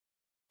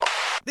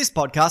This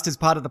podcast is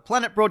part of the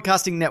Planet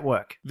Broadcasting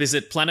Network.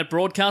 Visit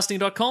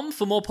planetbroadcasting.com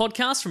for more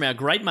podcasts from our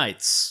great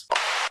mates.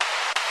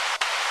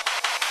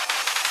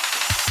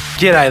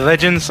 G'day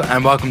legends,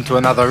 and welcome to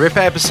another Ripper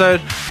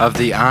episode of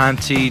the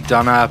Auntie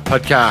Donna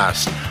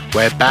podcast.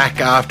 We're back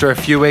after a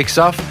few weeks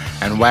off,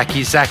 and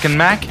Wacky Zach and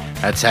Mac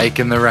are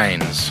taking the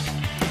reins.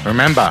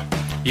 Remember,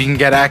 you can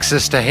get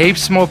access to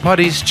heaps more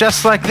potties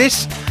just like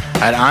this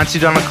at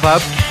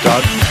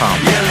AuntieDonnaClub.com.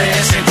 You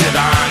listen to the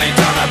Auntie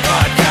Donna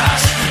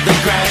podcast, the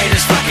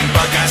greatest fucking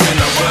podcast in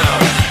the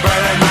world.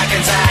 Brother Mike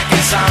and Zach and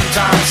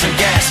sometimes some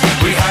guests.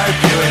 We hope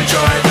you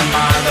enjoy the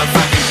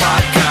motherfucking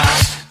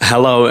podcast.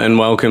 Hello and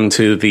welcome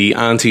to the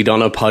Auntie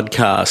Donna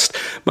podcast.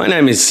 My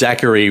name is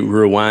Zachary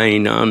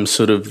Ruane. I'm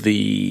sort of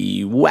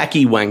the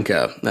wacky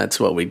wanker. That's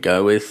what we'd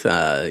go with.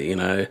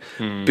 Bit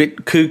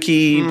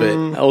kooky,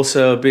 but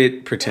also a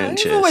bit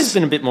pretentious. You've always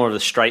been a bit more of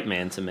a straight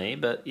man to me,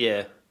 but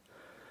yeah.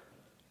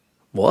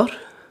 What?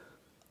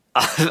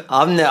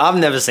 I've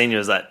never seen you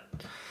as that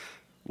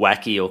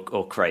wacky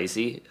or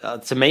crazy.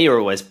 To me,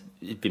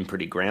 you've been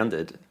pretty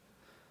grounded.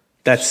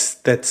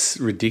 That's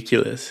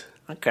ridiculous.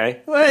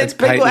 Okay. Well,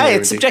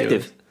 it's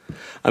subjective.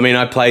 I mean,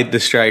 I played the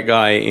straight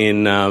guy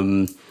in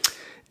the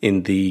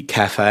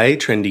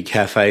trendy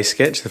cafe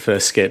sketch, the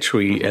first sketch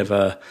we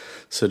ever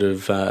sort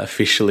of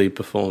officially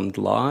performed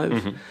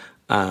live.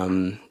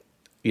 But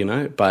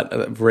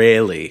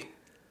rarely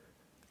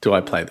do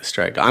I play the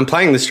straight guy. I'm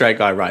playing the straight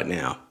guy right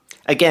now.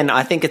 Again,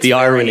 I think it's the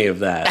irony of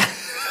that.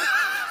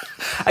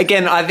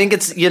 Again, I think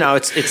it's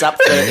up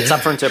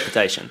for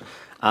interpretation.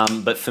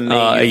 But for me,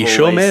 are you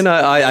sure, man?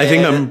 I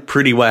think I'm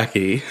pretty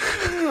wacky.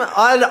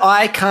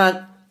 I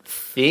can't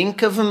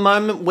think of a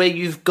moment where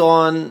you've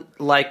gone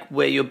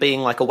where you're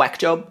being like a whack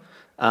job.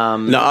 So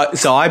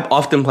I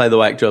often play the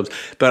whack jobs,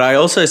 but I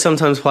also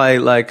sometimes play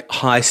like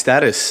high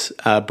status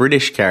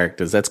British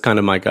characters. That's kind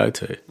of my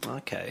go-to.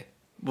 Okay,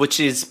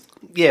 which is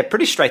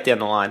pretty straight down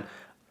the line.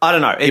 I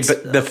don't know.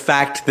 But the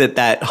fact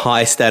that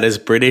high status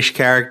British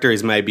character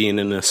is maybe in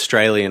an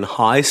Australian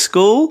high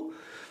school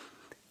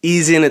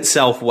is in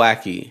itself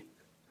wacky.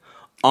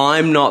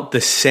 I'm not the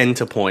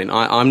center point.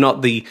 I'm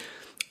not the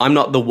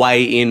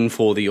way in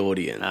for the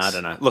audience. I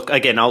don't know. Look,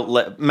 again,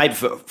 maybe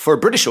for a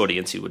British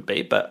audience you would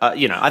be, but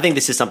I think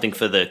this is something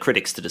for the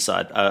critics to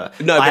decide. I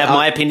have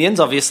my opinions,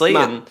 obviously.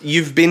 And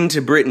you've been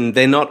to Britain.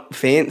 They're not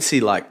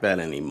fancy like that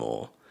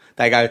anymore.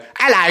 They go,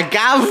 "Hello,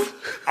 Gov."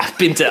 I've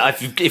been to.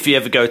 If you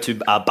ever go to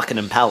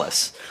Buckingham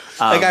Palace,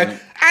 they go,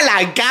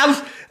 "Hello,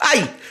 Gov.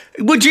 Hey,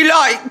 would you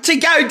like to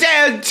go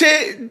down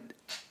to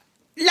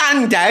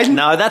London?"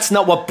 No, that's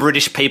not what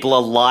British people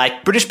are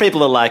like. British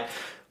people are like,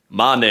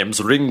 "My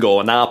name's Ringo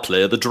and I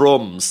play the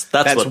drums."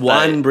 That's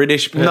one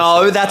British person.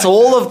 No, that's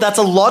like that's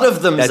a lot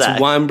of them. That's Zach.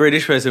 one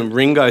British person.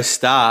 Ringo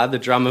Starr, the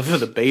drummer for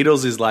the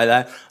Beatles, is like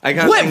that. I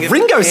can't think of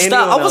Ringo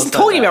Starr? I wasn't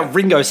talking like about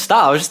Ringo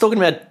Starr. I was just talking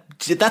about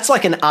that's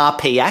like an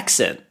RP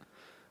accent.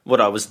 What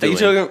I was doing.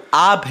 Are you talking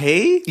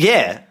RP?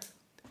 Yeah.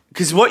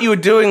 Because what you were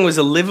doing was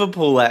a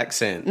Liverpool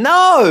accent.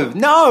 No,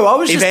 I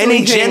was just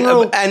doing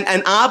general.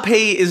 And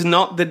RP is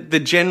not the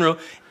general.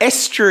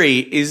 Estuary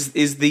is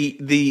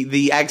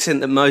the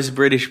accent that most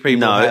British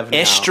people have. No,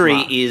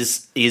 estuary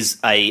is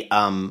a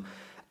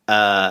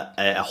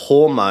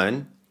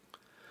hormone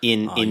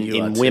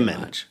in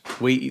women.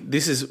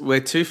 We're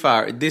too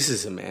far. This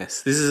is a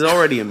mess. This is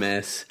already a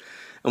mess,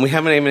 and we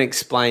haven't even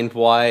explained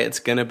why it's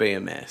going to be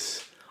a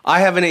mess.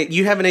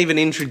 You haven't even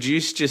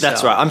introduced yourself.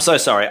 That's right. I'm so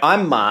sorry.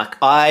 I'm Mark.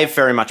 I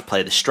very much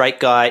play the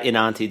straight guy in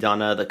Auntie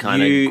Donna, the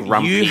kind of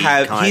grumpy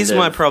Here's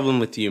my problem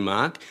with you,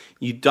 Mark.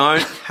 You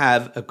don't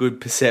have a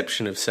good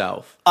perception of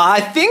self.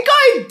 I think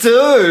I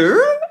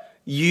do.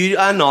 You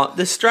are not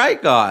the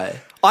straight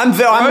guy. I'm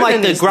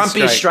like the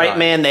grumpy straight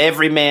man, the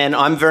everyman.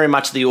 I'm very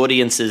much the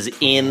audience's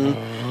in,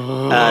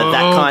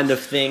 that kind of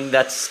thing.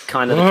 That's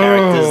kind of the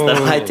characters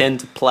that I tend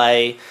to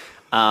play.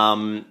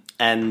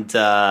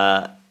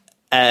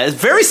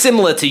 Very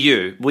similar to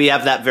you. We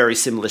have that very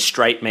similar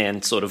straight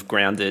man sort of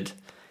grounded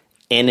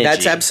energy.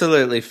 That's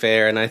absolutely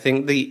fair, and I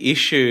think the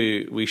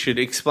issue we should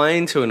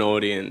explain to an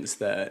audience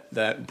that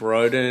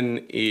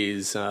Broden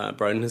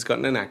has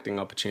gotten an acting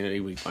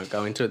opportunity. We won't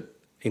go into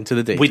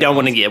the details. We don't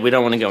want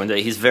to go into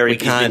it. He's very.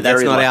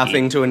 That's not our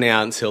thing to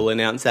announce. He'll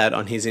announce that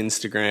on his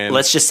Instagram.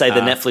 Let's just say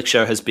the Netflix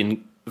show has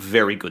been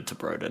very good to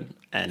Broden,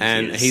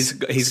 and he's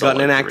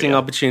gotten an acting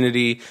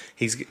opportunity.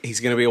 He's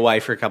going to be away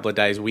for a couple of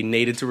days. We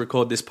needed to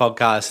record this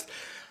podcast.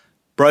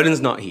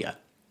 Broden's not here,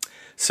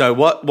 so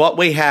what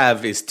we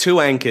have is two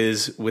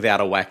anchors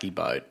without a wacky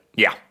boat.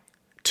 Yeah,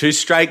 two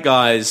straight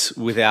guys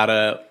without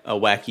a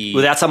wacky,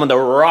 without someone to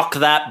rock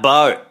that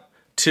boat.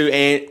 Two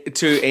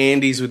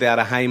Andys without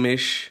a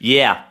Hamish.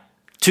 Yeah,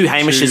 two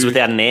Hamishes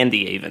without an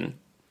Andy even.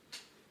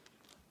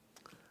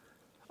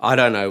 I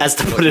don't know. As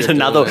to put it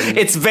another,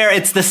 it's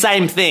the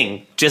same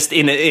thing, just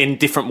in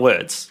different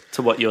words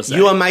to what you're saying.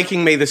 You are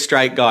making me the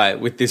straight guy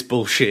with this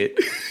bullshit.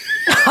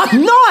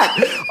 I'm not.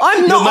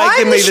 I'm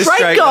making the me the straight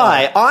straight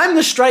guy. I'm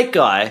the straight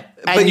guy.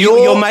 And But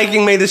you're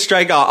making me the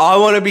straight guy. I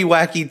want to be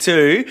wacky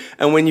too.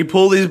 And when you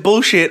pull this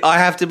bullshit, I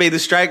have to be the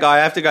straight guy. I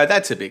have to go,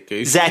 that's a bit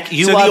goofy. Zach,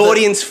 you so are the the-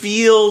 audience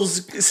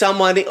feels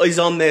someone is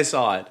on their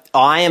side.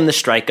 I am the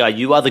straight guy.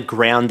 You are the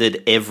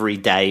grounded,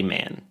 everyday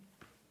man.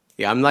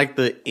 Yeah, I'm like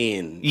the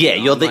in. Yeah,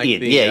 you're I'm the like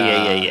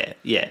in.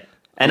 Yeah.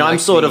 And I'm I'm like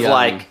sort the, of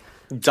like...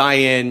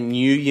 Diane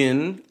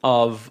Nguyen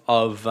of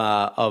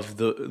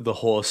the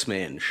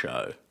Horseman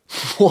show.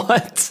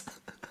 What?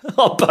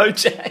 Oh,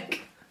 BoJack.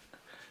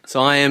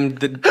 So I am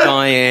the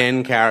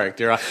Diane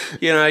character.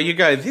 You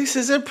go, this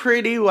is a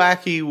pretty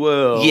wacky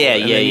world. Yeah,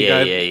 And yeah, then you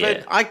yeah,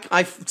 go, But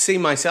I see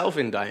myself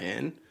in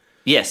Diane.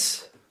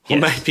 Yes. Or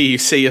maybe you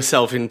see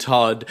yourself in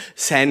Todd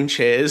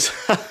Sanchez.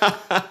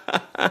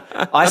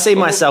 I see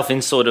myself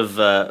in sort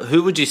of...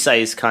 who would you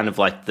say is kind of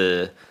like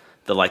the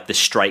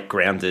straight,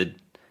 grounded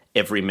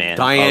everyman?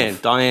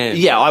 Diane.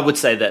 Yeah, I would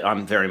say that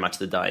I'm very much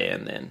the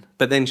Diane then.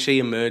 But then she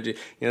emerges.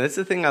 That's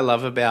the thing I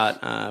love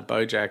about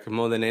BoJack.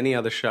 More than any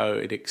other show,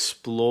 it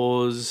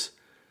explores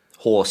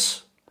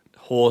Horse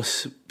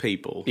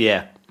people.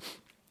 Yeah.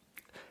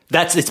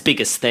 That's its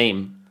biggest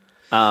theme.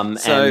 And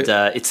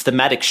its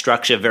thematic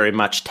structure very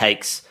much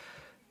takes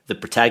the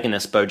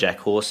protagonist, BoJack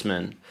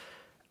Horseman,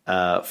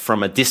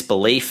 from a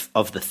disbelief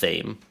of the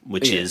theme,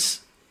 which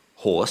is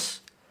horse.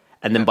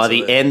 And then by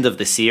the end of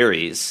the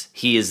series,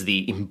 he is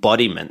the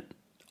embodiment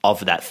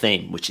of that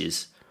theme, which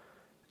is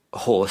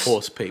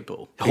horse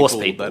people. Horse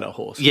people that are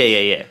horses.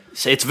 Yeah.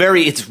 So it's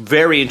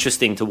very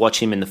interesting to watch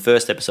him in the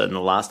first episode and the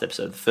last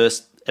episode. The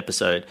first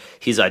episode,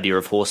 his idea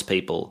of horse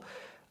people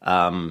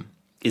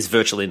is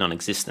virtually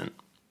non-existent.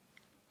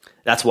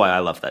 That's why I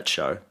love that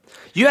show.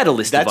 You had a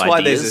list of ideas. That's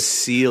why there's a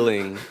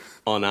ceiling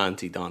on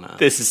Auntie Donna.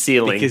 There's a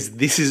ceiling. Because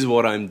this is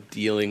what I'm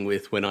dealing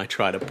with when I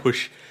try to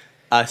push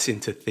us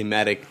into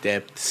thematic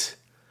depths.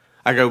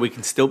 I go, we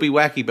can still be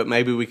wacky, but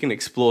maybe we can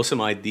explore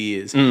some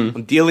ideas.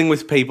 I'm dealing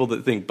with people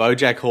that think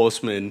BoJack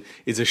Horseman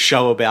is a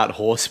show about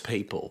horse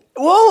people.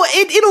 Well,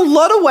 in a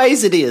lot of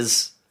ways it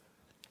is.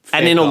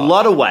 And in a cop.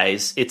 lot of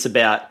ways it's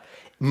about...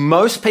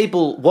 Most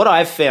people... What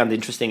I've found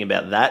interesting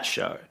about that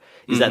show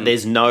is that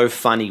there's no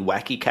funny,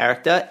 wacky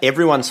character.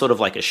 Everyone's sort of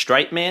like a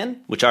straight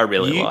man, which I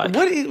really like.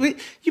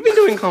 You've been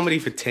doing comedy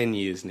for 10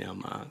 years now,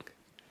 Mark.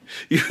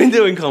 You've been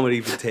doing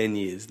comedy for 10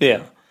 years now.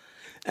 Yeah.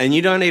 And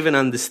you don't even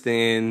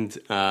understand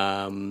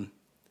how,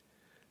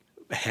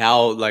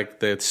 like,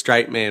 the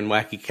straight man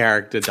wacky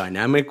character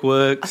dynamic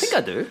works. I think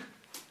I do.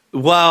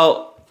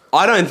 Well,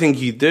 I don't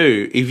think you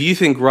do. If you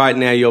think right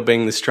now you're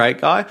being the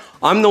straight guy,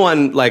 I'm the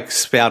one, like,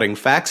 spouting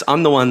facts.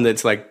 I'm the one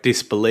that's, like,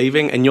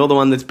 disbelieving, and you're the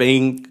one that's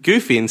being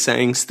goofy and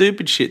saying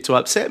stupid shit to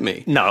upset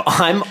me. No,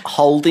 I'm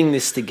holding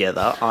this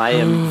together. I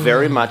am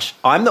very much...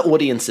 I'm the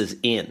audience's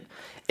in.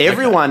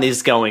 Everyone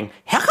is going,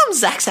 how come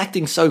Zach's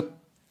acting so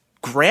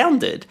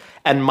grounded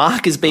and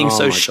Mark is being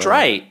so my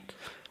straight?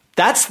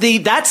 That's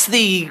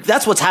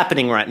what's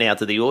happening right now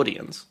to the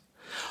audience.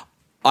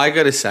 I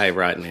got to say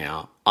right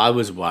now, I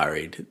was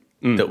worried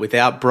that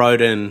without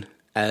Broden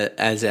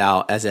as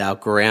our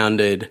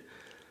grounded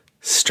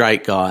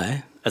straight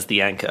guy, As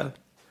the anchor.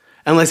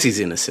 unless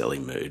he's in a silly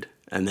mood,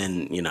 and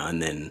then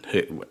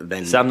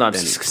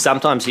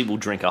Sometimes he will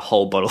drink a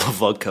whole bottle of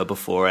vodka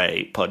before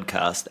a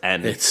podcast,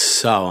 and it's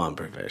so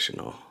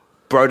unprofessional.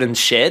 Broden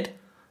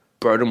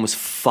Broden was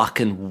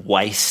fucking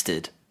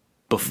wasted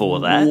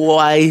before that.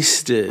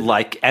 Wasted.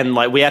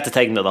 We had to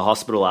take him to the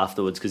hospital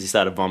afterwards because he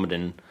started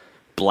vomiting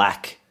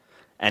black.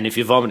 And if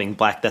you're vomiting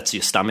black, that's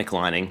your stomach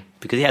lining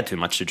because he had too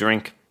much to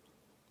drink.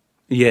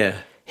 Yeah.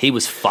 He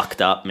was fucked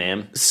up,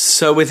 man.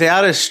 So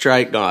without a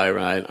straight guy,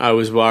 right, I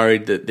was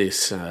worried that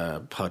this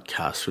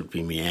podcast would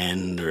be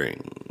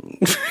meandering.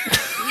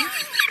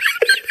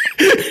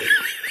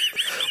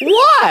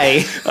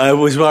 Why? I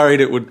was worried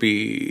it would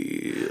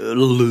be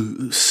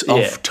loose,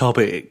 off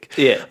topic.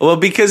 Yeah. Well,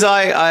 because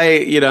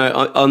I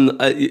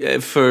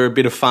for a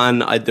bit of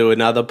fun, I do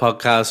another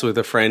podcast with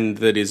a friend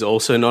that is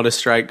also not a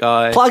straight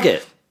guy. Plug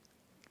it.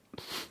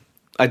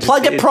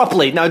 Plug it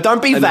properly. No,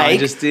 don't be vague. I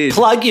just did.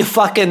 Plug your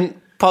fucking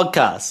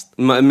podcast.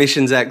 My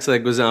Mission Zach's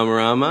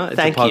Leguizamo. It's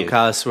Thank a you.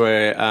 podcast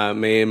where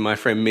me and my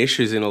friend Mish,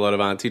 who's in a lot of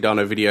Auntie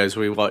Donna videos,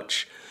 we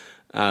watch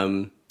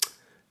John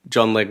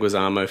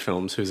Leguizamo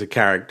films, who's a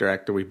character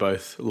actor we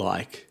both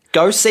like.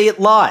 Go see it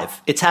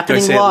live. It's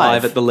happening Go see it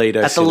live at the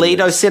Lido At the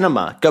Lido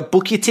Cinema. Go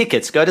book your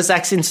tickets. Go to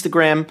Zach's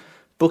Instagram.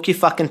 Book your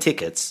fucking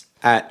tickets.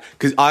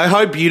 Because I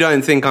hope you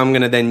don't think I'm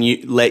going to then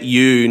let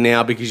you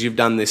now because you've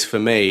done this for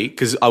me.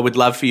 Because I would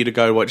love for you to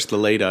go watch the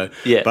Lido.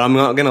 Yeah. But I'm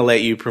not going to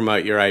let you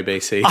promote your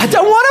ABC. I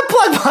don't want to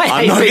plug my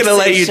I'm not going to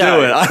let you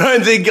show. do it. I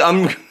don't think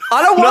I'm.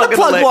 I don't not want to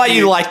gonna plug let Why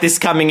You Like This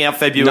coming out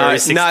February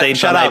 16th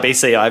shut on up.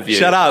 ABC iView.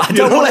 Shut up! I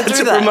don't You're want not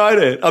to do allowed that. promote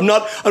it.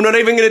 I'm not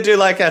even going to do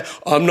like a.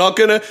 I'm not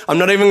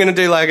even going to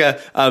do like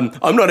a.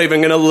 I'm not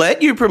even going to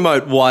let you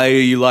promote Why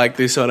You Like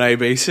This on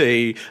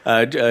ABC.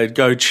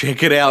 Go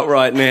check it out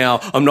right now.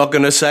 I'm not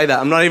going to say that.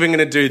 I'm not even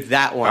going to do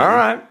that one. All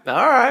right.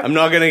 I'm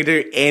not going to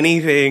do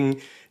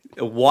anything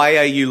why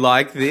are you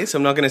like this?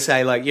 I'm not going to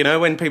say like, you know,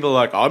 when people are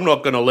like, I'm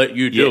not going to let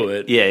you do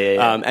it.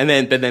 Yeah.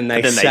 But then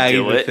they say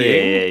do the it.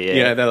 thing. Yeah.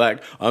 You know, they're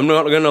like, I'm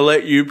not going to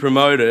let you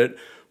promote it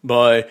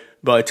by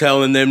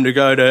telling them to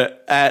go to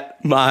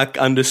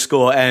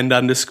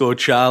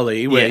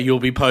 @Mark_and_Charlie where you'll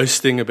be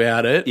posting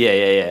about it.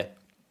 Yeah.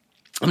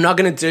 I'm not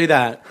going to do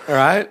that. All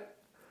right.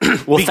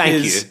 Well,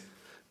 thank you.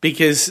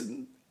 Because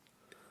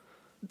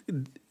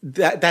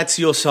that's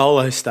your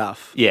solo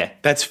stuff. Yeah.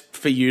 That's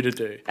for you to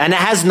do. And it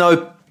has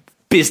no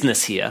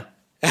business here.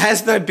 It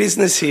has no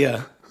business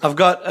here. I've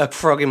got a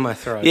frog in my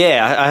throat.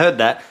 Yeah, I heard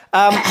that.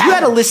 You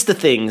had a list of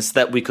things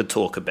that we could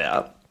talk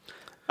about.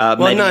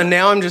 No,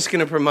 now I'm just going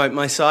to promote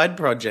my side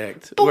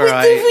project. But we've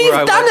done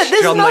it.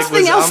 There's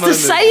nothing else to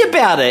say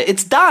about it.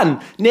 It's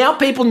done. Now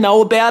people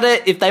know about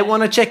it. If they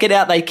want to check it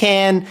out, they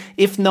can.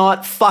 If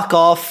not, fuck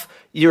off.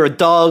 You're a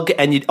dog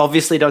and you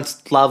obviously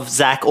don't love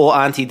Zach or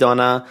Auntie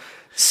Donna.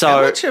 So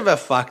how much of a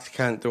fucked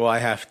cunt do I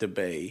have to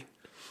be?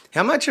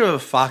 How much of a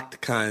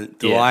fucked cunt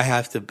do I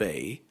have to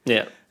be?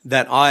 Yeah.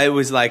 That I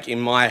was like,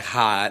 in my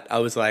heart, I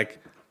was like,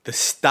 the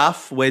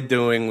stuff we're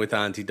doing with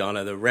Auntie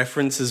Donna, the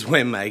references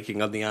we're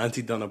making on the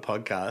Auntie Donna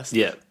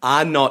podcast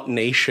are not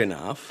niche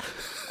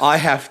enough. I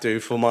have to,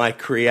 for my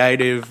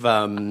creative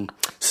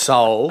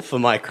soul, for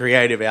my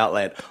creative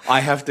outlet,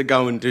 I have to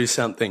go and do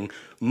something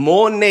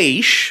more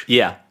niche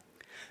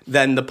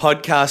than the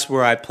podcast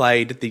where I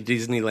played the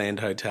Disneyland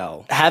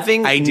Hotel.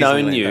 Having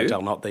known you,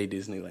 Hotel, not the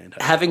Disneyland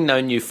Hotel. Having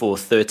known you for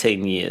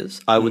 13 years,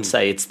 I would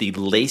say it's the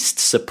least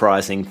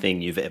surprising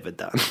thing you've ever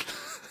done.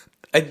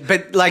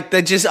 But like,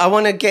 I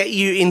want to get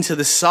you into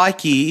the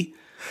psyche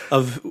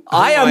of.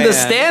 I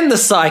understand the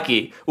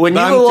psyche. When but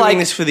you I'm were doing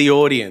this for the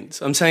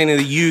audience. I'm saying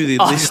to you, the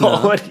listener.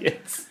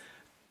 Audience.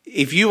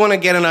 If you want to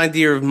get an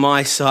idea of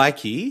my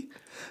psyche,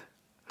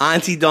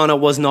 Auntie Donna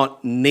was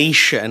not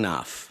niche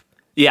enough.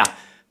 Yeah.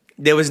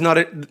 There was not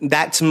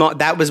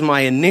that was my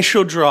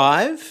initial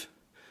drive,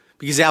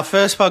 because our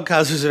first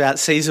podcast was about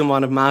season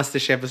 1 of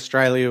MasterChef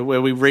Australia,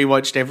 where we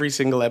rewatched every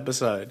single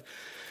episode.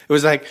 It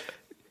was like,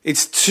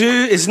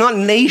 it's not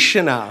niche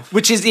enough.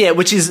 Which is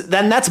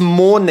then that's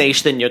more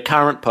niche than your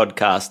current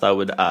podcast, I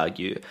would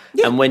argue.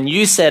 Yeah. And when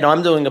you said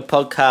I'm doing a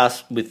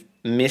podcast with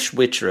Mish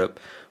Wittrup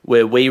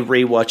where we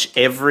rewatch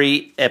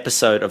every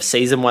episode of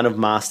season 1 of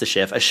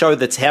MasterChef, a show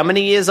that's how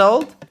many years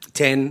old?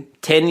 10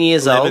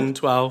 years 11, old.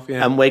 12,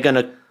 yeah. And we're going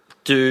to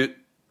do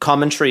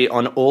commentary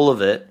on all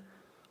of it.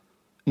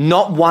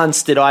 Not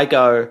once did I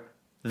go,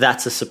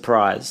 that's a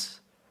surprise.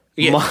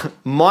 Yeah.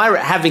 My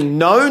having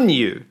known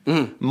you,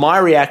 my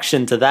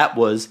reaction to that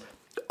was,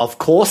 of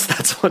course,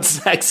 that's what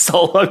Zach's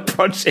solo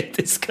project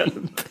is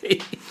going to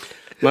be.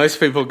 Most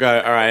people go,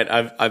 all right,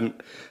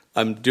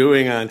 I'm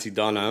doing Auntie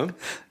Donna.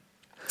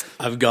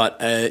 I've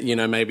got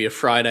maybe a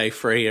Friday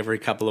free every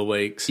couple of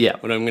weeks. Yeah.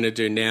 What I'm going to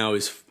do now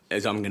is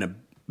I'm going to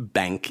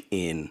bank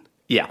in.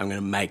 Yeah. I'm going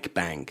to make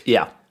bank.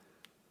 Yeah.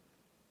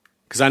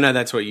 Because I know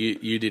that's what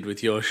you did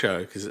with your show,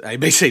 because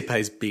ABC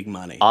pays big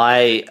money.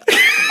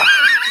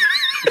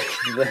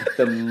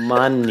 The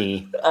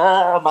money.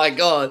 Oh, my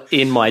God.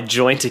 In my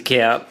joint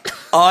account.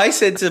 I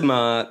said to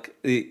Mark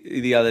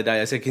the other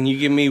day, I said, can you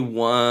give me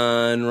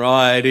one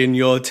ride in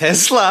your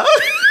Tesla?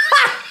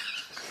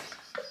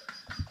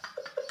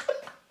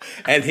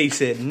 And he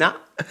said, nah.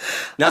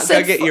 No,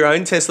 go get your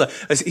own Tesla.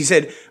 He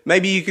said,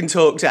 maybe you can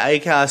talk to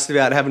Acast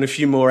about having a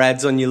few more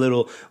ads on your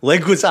little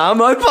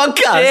Leguizamo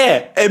podcast.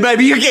 Yeah. And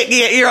maybe you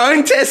get your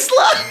own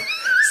Tesla.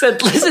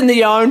 Said, listen to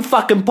your own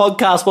fucking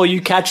podcast while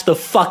you catch the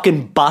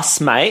fucking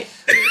bus, mate.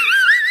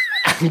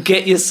 And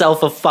get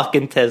yourself a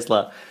fucking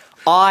Tesla.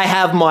 I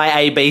have my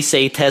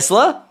ABC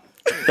Tesla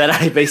that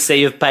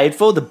ABC have paid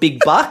for, the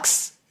big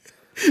bucks.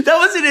 That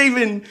wasn't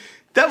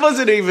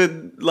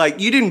even like,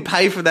 you didn't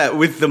pay for that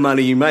with the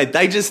money you made.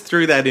 They just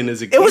threw that in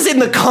as a gift. It was in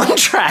the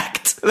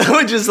contract. They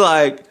were just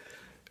like,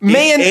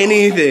 me and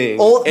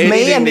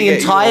the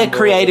entire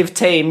creative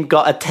team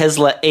got a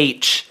Tesla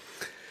each.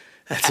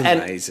 That's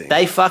amazing. And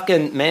they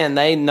fucking, man,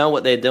 they know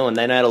what they're doing.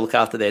 They know how to look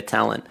after their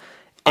talent.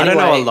 Anyway, I don't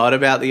know a lot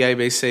about the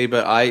ABC,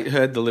 but I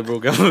heard the Liberal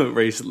government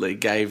recently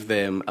gave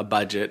them a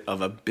budget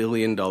of $1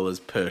 billion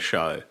per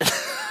show.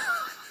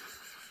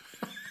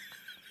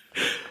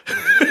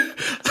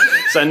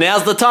 So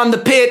now's the time to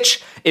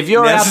pitch. If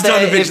you're out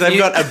there, they've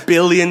got $1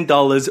 billion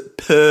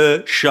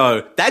per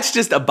show. That's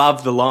just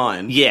above the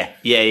line. Yeah.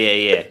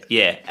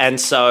 And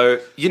so,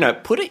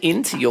 put it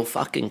into your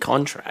fucking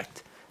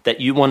contract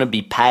that you want to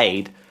be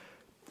paid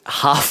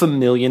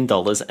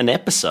 $500,000 an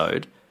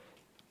episode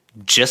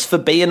just for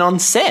being on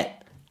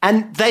set.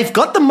 And they've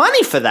got the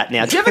money for that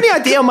now. Do you have any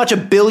idea how much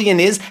 $1 billion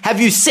is? Have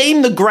you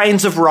seen the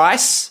grains of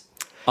rice?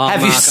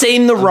 Have you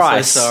seen the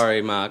rice? I'm so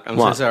sorry, Mark.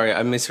 So sorry.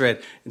 I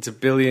misread. It's $1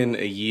 billion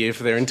a year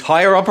for their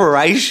entire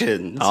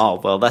operations.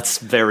 Oh, well, that's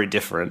very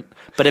different.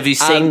 But have you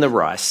seen the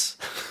rice?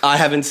 I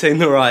haven't seen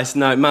the rice.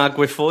 No, Mark,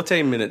 we're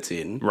 14 minutes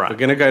in. Right. We're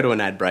going to go to an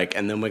ad break,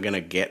 and then we're going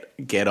to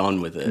get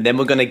on with it. And then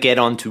we're going to get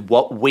on to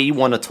what we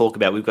want to talk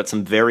about. We've got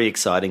some very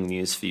exciting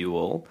news for you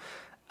all.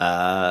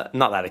 Not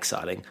that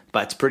exciting,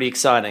 but it's pretty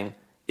exciting.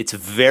 It's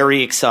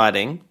very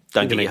exciting.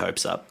 Don't get your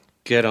hopes up.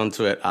 get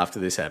onto it after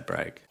this ad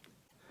break.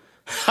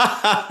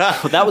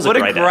 Well, that was What a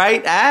a great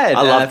great ad.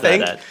 I love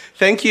that ad.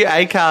 Thank you,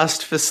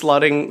 Acast, for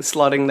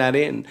slotting that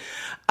in.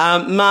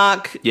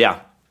 Mark, Yeah.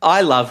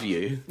 I love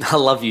you. I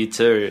love you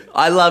too.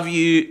 I love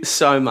you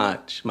so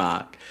much,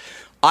 Mark.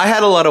 I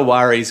had a lot of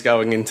worries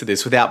going into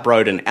this without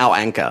Broden, our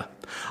anchor.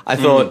 I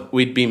thought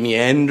we'd be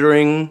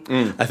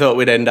meandering. I thought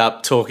we'd end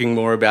up talking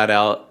more about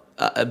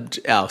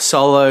our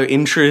solo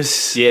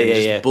interests. Yeah, and yeah,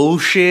 just yeah.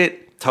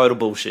 bullshit. Total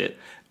bullshit.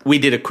 We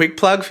did a quick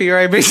plug for your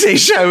ABC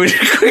show. We did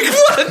a quick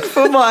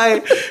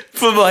plug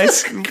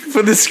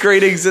for the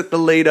screenings at the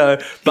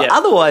Lido. But Yeah.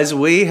 otherwise,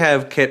 we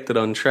have kept it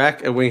on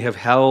track and we have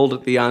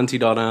held the Auntie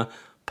Donna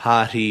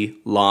party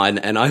line.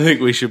 And I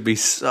think we should be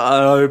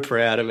so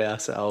proud of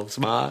ourselves,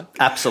 Mark.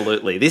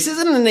 Absolutely. This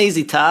isn't an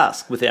easy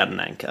task without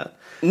an anchor.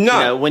 No.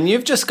 You know, when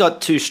you've just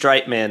got two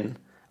straight men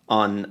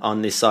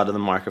on this side of the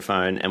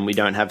microphone and we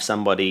don't have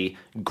somebody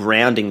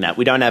grounding that,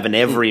 we don't have an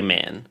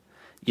everyman,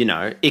 you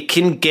know, it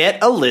can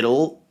get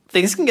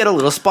things can get a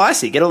little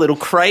spicy, get a little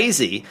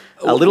crazy,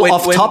 a little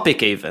off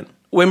topic even.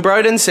 When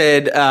Broden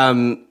said,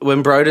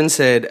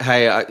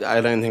 hey,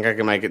 I don't think I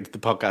can make it to the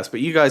podcast,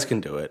 but you guys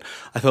can do it,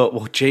 I thought,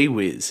 well, gee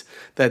whiz,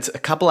 that's a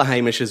couple of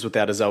Hamishes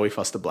without a Zoe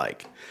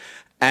Foster-Blake.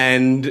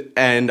 And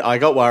I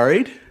got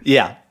worried.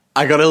 Yeah.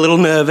 I got a little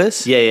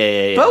nervous.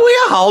 Yeah. But we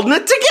are holding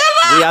it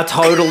together. We are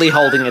totally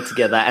holding it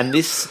together, and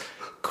this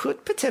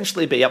could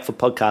potentially be up for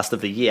podcast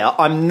of the year.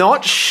 I'm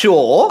not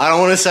sure. I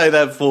don't want to say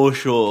that for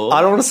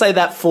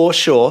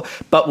sure.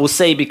 But we'll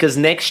see, because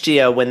next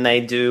year when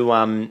they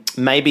do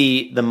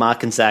maybe the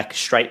Mark and Zach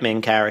straight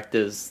men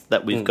characters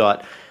that we've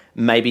got,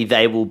 maybe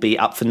they will be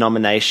up for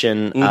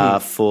nomination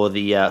for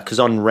the because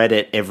on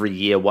Reddit every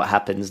year what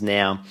happens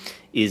now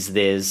is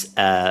there's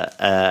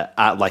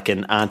like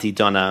an Auntie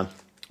Donna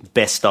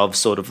best of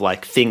sort of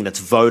like thing that's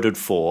voted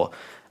for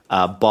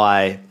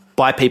by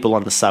people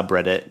on the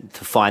subreddit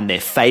to find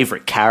their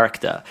favorite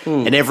character.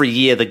 And every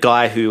year the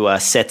guy who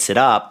sets it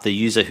up, the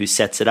user who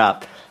sets it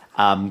up,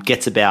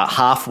 gets about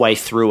halfway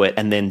through it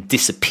and then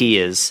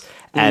disappears.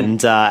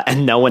 And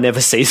no one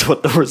ever sees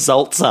what the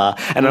results are.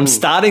 And I'm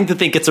starting to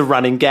think it's a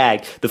running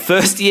gag. The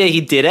first year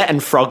he did it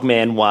and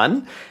Frogman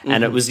won.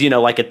 And it was, you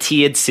know, like a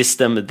tiered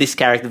system of this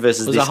character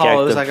versus this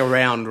character. It was like a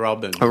round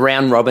robin. A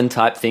round robin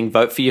type thing.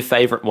 Vote for your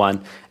favorite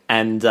one.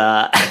 And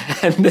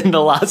then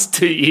the last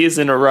 2 years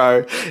in a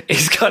row,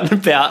 he's gotten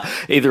about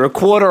either a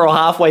quarter or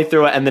halfway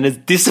through it and then has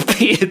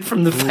disappeared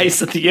from the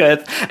face of the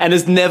earth and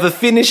has never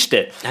finished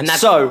it. And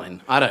that's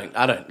fine. I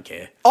don't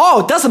care.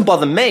 Oh, it doesn't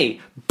bother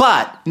me.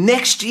 But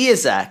next year,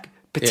 Zach,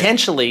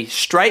 potentially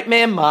straight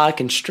man Mark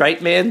and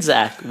straight man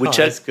Zach, which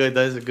are that's good.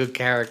 Those are good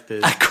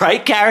characters.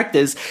 great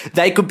characters,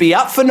 they could be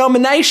up for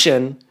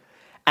nomination.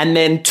 And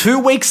then 2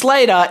 weeks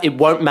later, it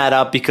won't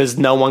matter because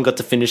no one got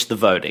to finish the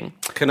voting.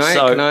 Can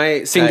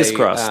I fingers say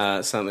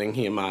crossed. something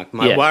here, Mark?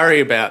 My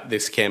worry about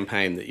this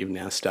campaign that you've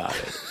now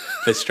started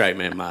for Straight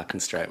Man Mark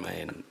and Straight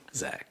Man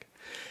Zach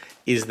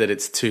is that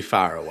it's too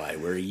far away.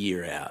 We're a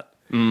year out.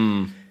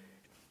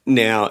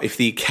 Now, if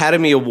the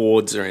Academy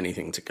Awards are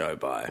anything to go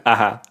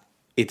by,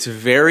 it's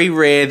very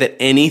rare that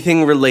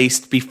anything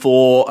released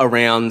before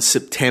around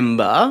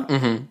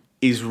September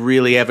is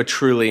really ever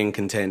truly in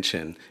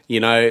contention. You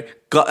know,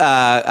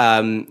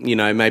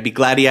 maybe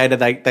Gladiator,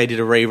 they did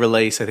a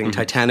re-release. I think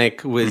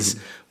Titanic was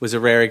a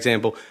rare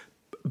example.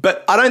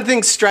 But I don't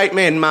think Straight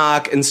Man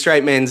Mark and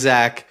Straight Man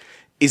Zach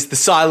is the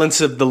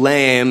Silence of the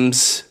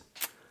Lambs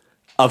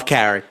of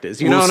characters.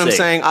 You know what I'm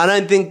saying? I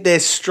don't think they're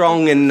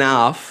strong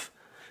enough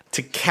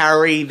to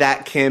carry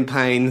that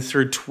campaign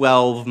through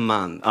 12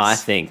 months. I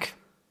think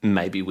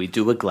maybe we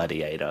do a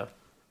Gladiator.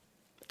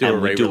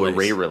 We do a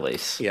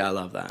re-release Yeah, I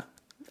love that.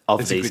 of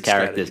That's a these good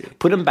characters. strategy.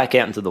 Put them back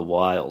out into the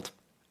wild.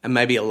 And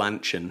maybe a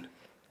luncheon.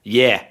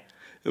 Yeah.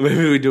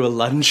 Maybe we do a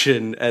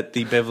luncheon at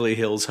the Beverly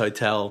Hills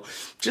Hotel.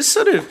 Just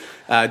sort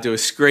of do a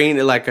screening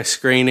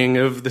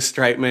of the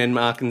Straight Man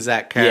Mark and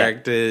Zach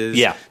characters.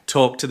 Yeah.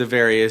 Talk to the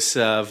various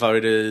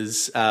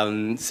voters.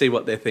 See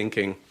what they're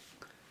thinking.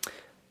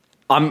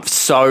 I'm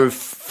so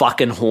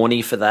fucking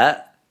horny for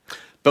that.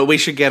 But we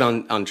should get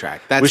on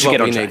track. That's what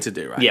we need to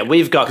do, right? Yeah, now.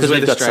 we've got 'Cause we're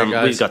the something. straight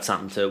guys. We've got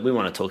something to. We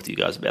want to talk to you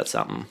guys about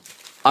something.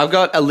 I've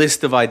got a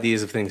list of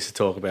ideas of things to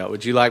talk about.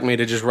 Would you like me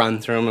to just run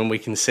through them and we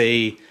can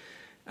see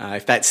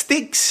if that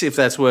sticks, if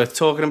that's worth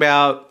talking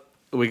about?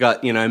 We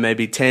got,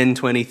 maybe 10,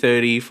 20,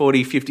 30,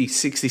 40, 50,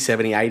 60,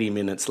 70, 80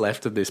 minutes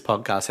left of this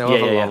podcast,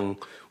 however long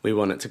we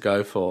want it to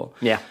go for.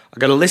 Yeah. I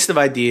got a list of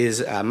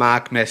ideas.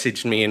 Mark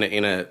messaged me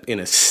in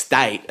a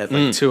state at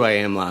like 2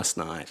 a.m. last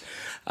night.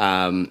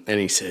 And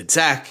he said,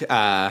 Zach, what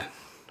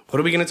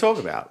are we going to talk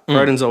about?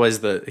 Broden's always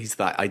he's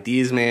the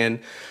ideas man.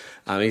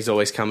 He's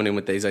always coming in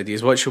with these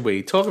ideas. What should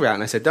we talk about?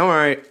 And I said, don't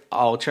worry,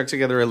 I'll chuck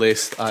together a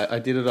list. I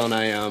did it on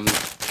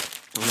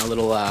a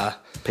little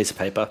Piece of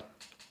paper.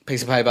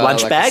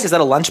 Lunch bag? Is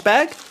that a lunch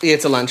bag? Yeah,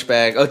 it's a lunch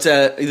bag.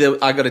 Oh,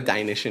 I got a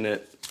Danish in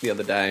it the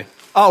other day.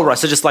 Oh, right.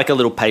 So just like a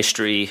little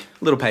pastry.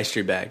 Little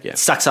pastry bag, yeah.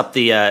 Sucks up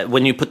the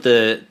when you put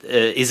the.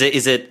 Is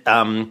it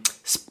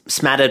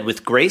smattered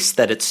with grease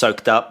that it's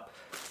soaked up?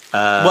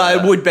 Well,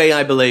 it would be,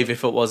 I believe,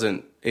 if it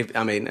wasn't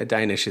A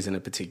Danish isn't a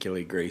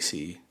particularly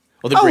greasy.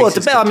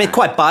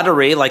 Quite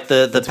buttery. Like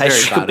the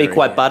pastry could be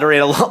quite buttery.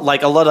 And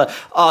a lot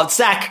of.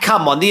 Zach,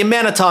 come on! The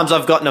amount of times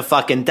I've gotten a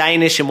fucking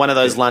Danish in one of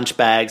those lunch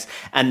bags,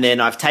 and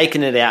then I've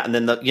taken it out, and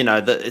then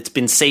it's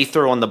been see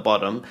through on the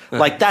bottom.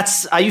 Like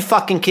that's. Are you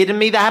fucking kidding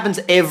me? That happens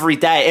every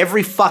day.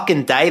 Every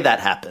fucking day that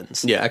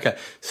happens. Yeah. Okay.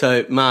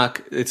 So,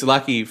 Mark, it's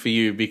lucky for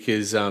you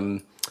because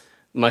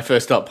my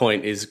first dot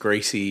point is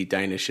greasy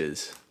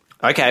Danishes.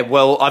 Okay.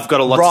 Well, I've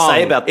got a lot to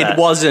say about that.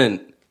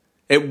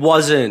 It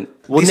wasn't.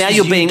 Well, now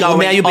you're being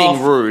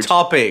rude.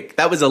 Topic.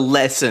 That was a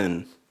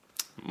lesson.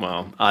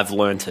 Well, I've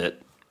learnt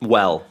it.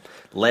 Well,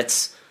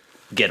 let's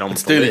get on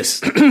Let's do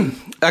this.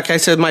 Okay,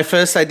 so my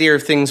first idea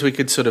of things we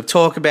could sort of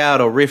talk about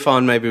or riff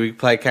on, maybe we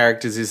play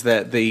characters, is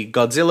that the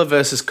Godzilla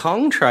vs.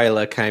 Kong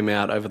trailer came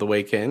out over the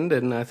weekend,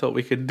 and I thought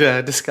we could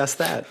discuss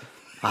that.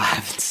 I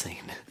haven't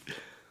seen it.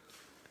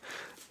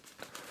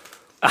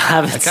 I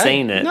haven't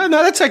seen it. No,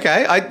 that's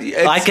okay.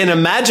 I can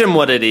imagine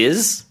what it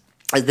is.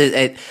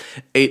 It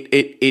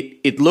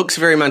looks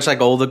very much like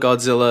all the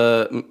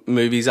Godzilla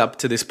movies up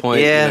to this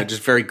point. Yeah.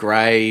 Just very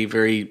grey,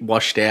 very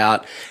washed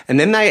out. And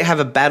then they have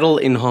a battle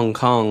in Hong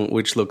Kong,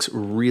 which looks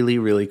really,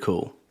 really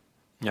cool.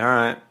 All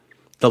right.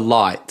 The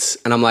lights.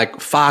 And I'm like,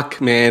 fuck,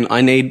 man,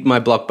 I need my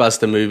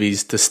blockbuster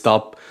movies to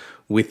stop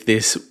with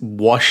this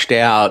washed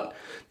out,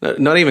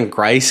 not even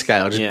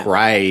grayscale, just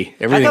grey.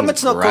 Everything's How come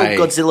it's not grey.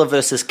 called Godzilla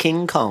versus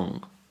King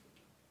Kong?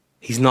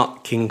 He's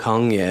not King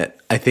Kong yet.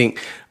 I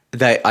think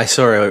I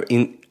saw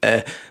an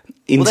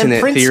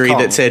internet theory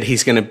Kong. that said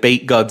he's going to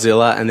beat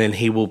Godzilla and then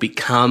he will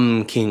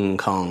become King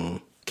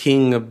Kong,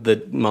 king of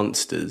the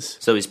monsters.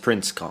 So he's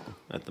Prince Kong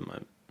at the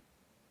moment.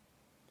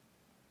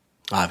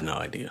 I have no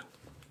idea.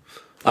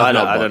 I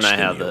don't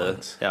know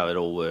how it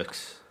all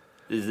works.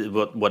 Is it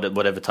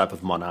whatever type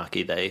of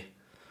monarchy they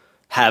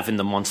have in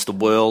the monster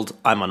world,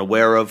 I'm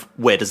unaware of.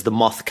 Where does the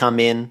moth come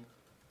in?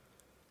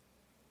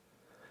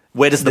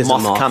 Where does the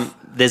moth come?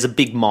 There's a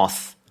big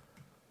moth.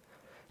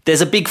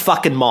 There's a big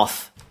fucking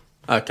moth.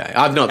 Okay,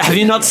 I've not. Have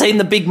you not seen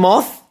the big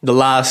moth? The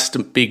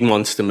last big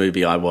monster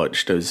movie I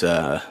watched was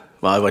I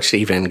watched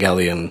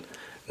Evangelion,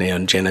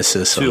 Neon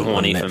Genesis. Too on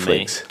horny Netflix. for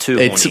me. Too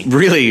horny. It's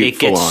really it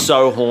gets full on.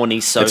 so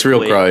horny, so it's real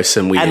quick. gross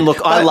and weird. And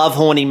look, I love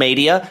horny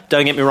media.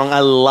 Don't get me wrong,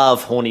 I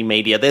love horny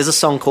media. There's a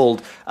song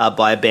called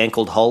by a band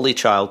called Holy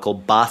Child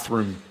called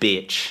Bathroom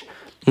Bitch.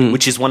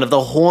 Which is one of the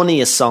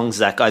horniest songs,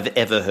 Zach, I've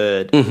ever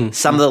heard. Mm-hmm.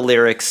 Some of the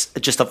lyrics,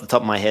 just off the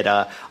top of my head,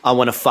 are "I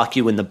want to fuck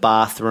you in the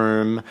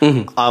bathroom.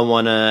 Mm-hmm. I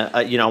want to,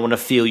 I want to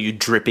feel you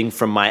dripping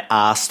from my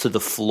ass to the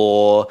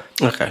floor.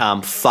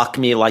 Okay. Fuck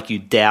me like you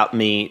doubt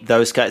me."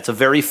 Those guys. It's a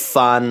very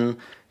fun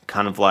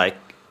kind of like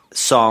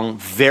song,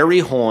 very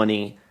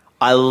horny.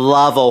 I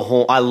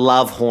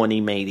love horny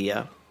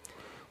media.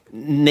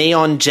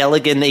 Neon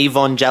Jelligan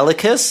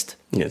Evangelicist.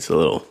 Yeah, it's a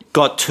little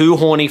got too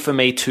horny for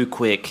me too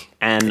quick,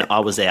 and I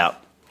was out.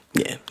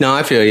 Yeah, no,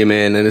 I feel you,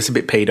 man, and it's a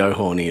bit pedo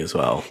horny as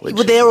well.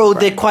 Well,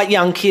 they're quite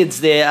young kids.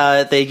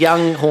 They're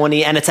young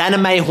horny, and it's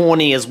anime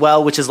horny as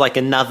well, which is like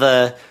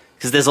another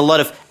because there's a lot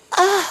of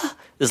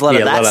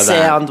that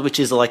sound, which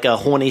is like a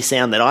horny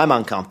sound that I'm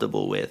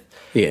uncomfortable with.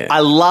 Yeah,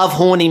 I love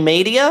horny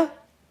media.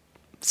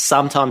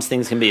 Sometimes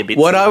things can be a bit.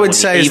 What I would horny,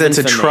 say is that's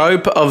a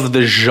trope of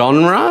the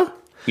genre.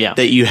 Yeah.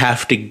 That you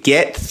have to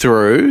get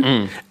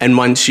through, and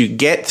once you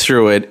get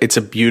through it, it's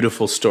a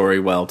beautiful story,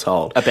 well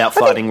told. About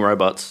fighting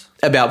robots.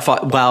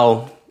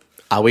 Well,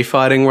 are we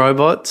fighting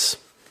robots?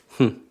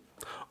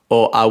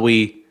 Or are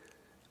we?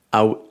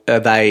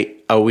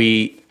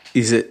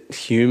 Is it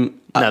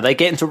human? No, they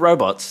get into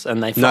robots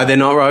and they fight. No, they're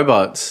not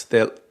robots.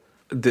 I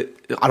don't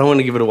want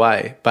to give it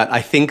away, but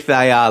I think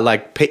they are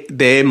like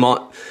they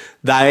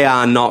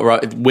are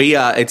not. We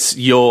are. It's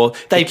your.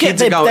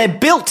 They're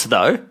built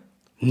though.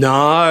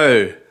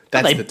 No,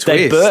 that's the twist.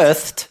 They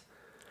birthed.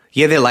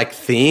 Yeah, they're like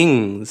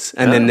things,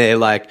 and then they're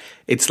like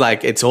it's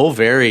all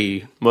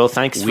very well.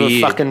 Thanks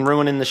weird. for fucking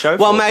ruining the show.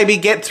 Well, maybe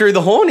get through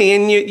the horny,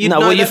 and you. No,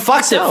 well, you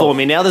fucked it for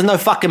me. Now there's no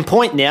fucking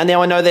point. Now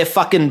I know they're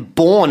fucking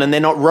born and they're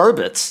not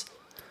robots.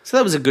 So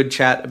that was a good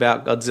chat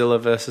about Godzilla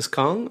versus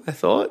Kong. I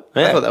thought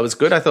that was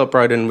good. I thought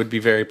Broden would be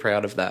very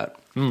proud of that.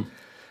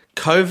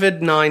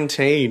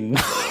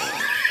 COVID-19.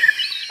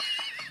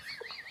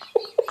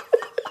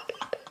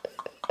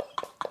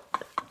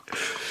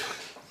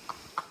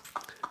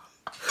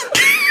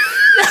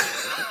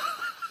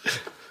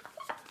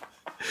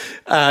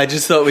 I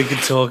just thought we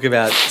could talk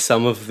about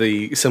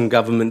some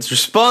government's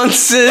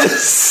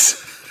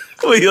responses.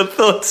 What your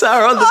thoughts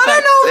are on the vaccine. I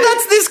don't know if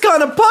that's this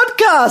kind of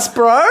podcast,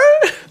 bro.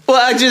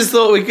 Well, I just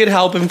thought we could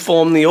help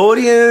inform the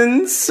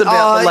audience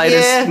about the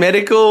latest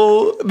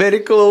medical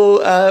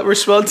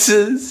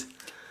responses.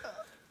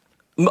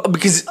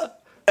 Because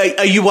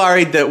are you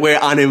worried that we're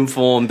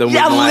uninformed? And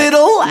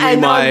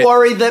I'm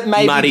worried that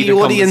maybe the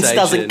audience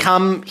doesn't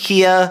come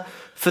here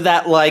for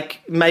that,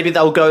 like, maybe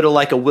they'll go to,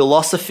 like, a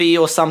Willosophy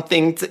or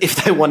something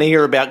if they want to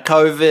hear about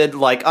COVID.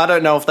 Like, I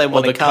don't know if they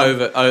want to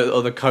come.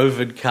 Or the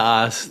COVID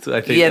cast.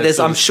 I think Yeah,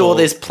 I'm sure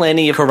there's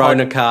plenty of...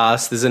 Corona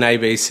cast. There's an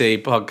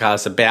ABC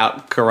podcast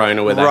about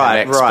Corona where they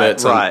have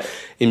experts on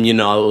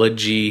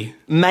immunology.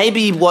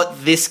 Maybe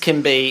what this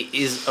can be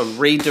is a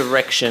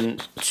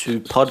redirection to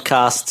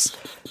podcasts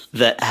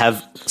that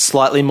have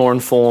slightly more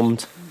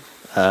informed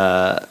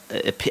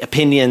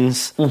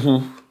opinions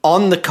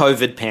on the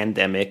COVID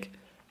pandemic.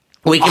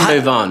 We can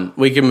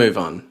move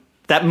on.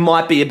 That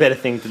might be a better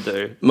thing to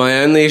do. My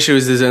only issue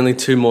is there's only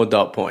 2 more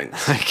dot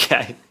points.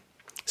 Okay.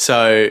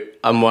 So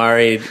I'm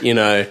worried,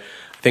 I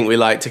think we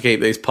like to keep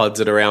these pods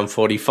at around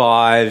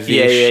 45.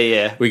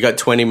 Yeah. We got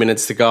 20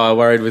 minutes to go. I'm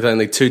worried with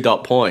only 2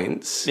 dot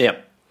points.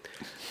 Yep.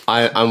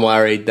 I'm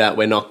worried that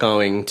we're not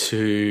going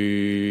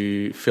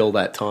to fill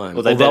that time.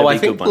 Well, although I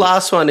think the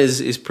last one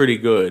is pretty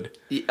good.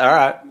 All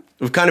right.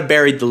 We've kind of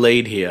buried the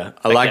lead here.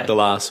 I like the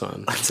last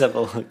one. Let's have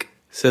a look.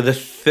 So the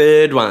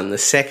third one, the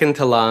second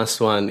to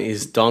last one,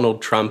 is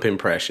Donald Trump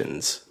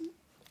impressions.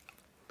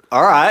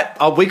 All right.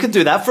 Oh, we could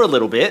do that for a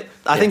little bit.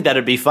 I think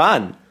that'd be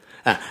fun.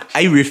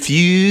 I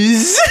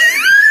refuse.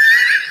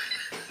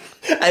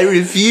 I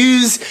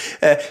refuse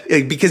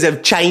because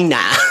of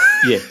China.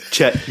 Yeah.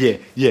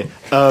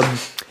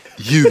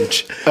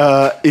 Huge.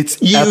 It's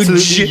Huge.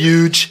 absolutely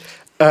huge.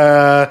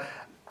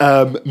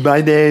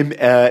 My name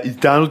is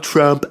Donald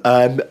Trump.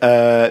 I'm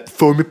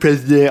former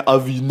president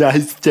of the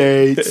United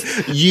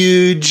States.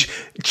 Huge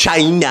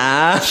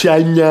China.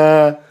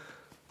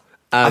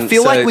 I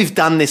feel like we've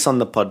done this on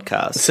the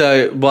podcast.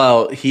 So,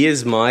 well,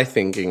 here's my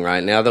thinking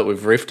right now that we've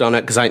riffed on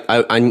it, because I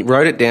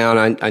wrote it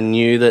down. I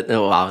knew that, I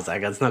was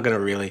like, it's not going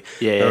to really.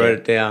 Yeah. I wrote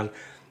it down.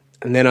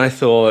 And then I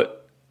thought,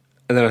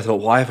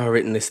 why have I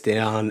written this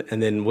down?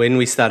 And then when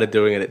we started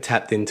doing it, it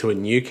tapped into a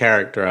new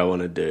character I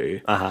want to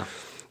do,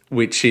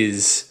 which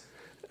is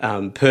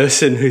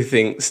person who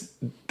thinks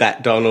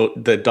that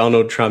the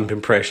Donald Trump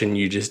impression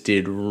you just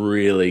did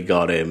really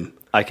got him.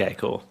 Okay,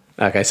 cool.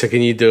 Okay, so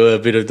can you do a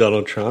bit of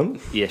Donald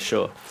Trump? Yeah,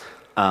 sure.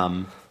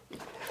 My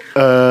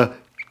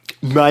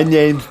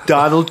name's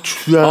Donald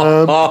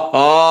Trump.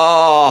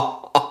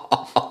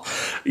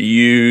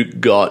 You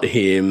got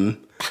him.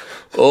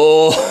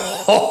 Oh,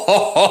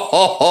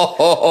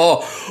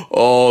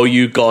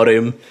 you got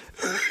him.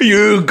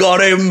 You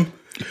got him.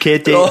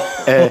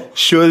 Okay,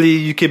 surely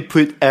you can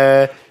put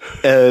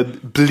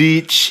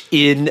bleach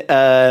in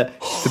the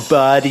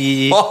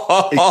body,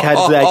 kind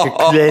of like a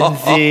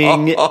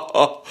cleansing.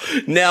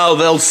 Now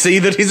they'll see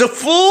that he's a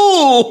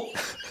fool.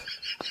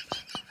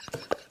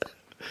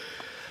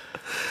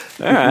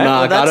 All right.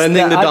 Mark, I don't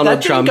think the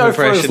Donald Trump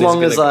impression as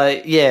long is as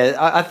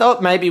I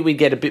thought maybe we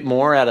get a bit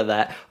more out of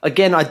that.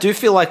 Again, I do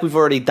feel like we've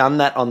already done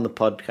that on the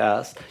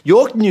podcast.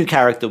 Your new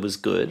character was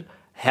good.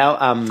 How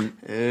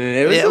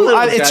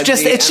it's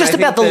just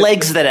about the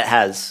legs that it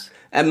has.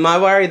 And my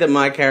worry that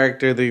my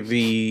character,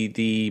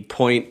 the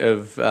point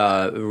of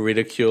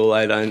ridicule,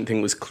 I don't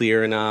think was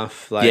clear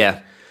enough.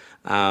 I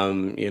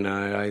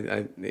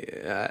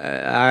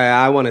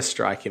want to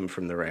strike him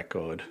from the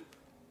record.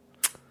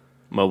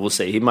 Well, we'll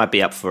see. He might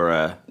be up for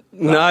a...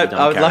 No,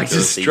 I would like to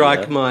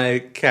strike my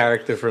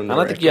character from the record.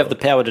 I don't think you have the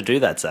power to do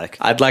that, Zach.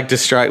 I'd like to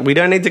strike... We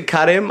don't need to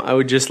cut him. I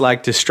would just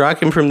like to strike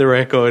him from the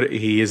record.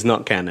 He is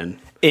not canon.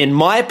 In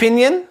my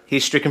opinion,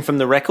 he's stricken from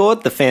the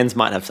record. The fans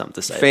might have something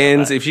to say.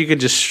 Fans, if you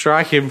could just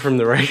strike him from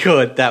the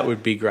record, that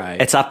would be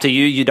great. It's up to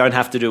you. You don't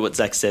have to do what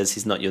Zach says.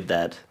 He's not your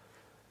dad.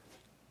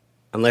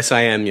 Unless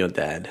I am your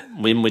dad.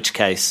 In which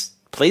case,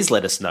 please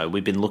let us know.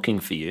 We've been looking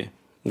for you.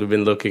 We've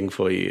been looking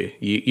for you.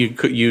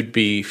 You'd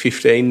be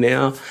 15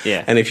 now.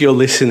 Yeah. And if you're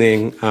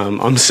listening,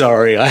 I'm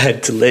sorry I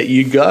had to let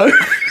you go.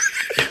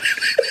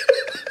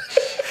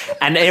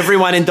 And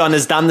everyone in Don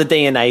has done the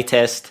DNA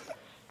test.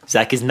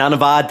 Zach is none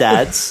of our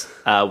dads.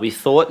 We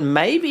thought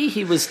maybe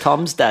he was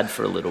Tom's dad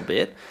for a little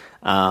bit.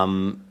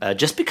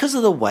 Just because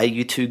of the way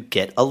you two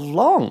get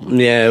along.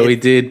 Yeah, we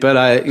did.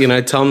 But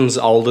Tom's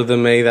older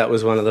than me. That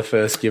was one of the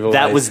first giveaways.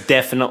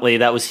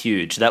 That was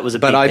huge. That was a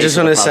big But I just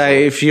want to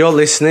say, if you're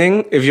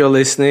listening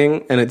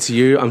and it's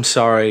you, I'm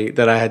sorry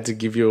that I had to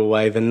give you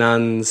away. The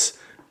nuns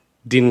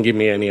didn't give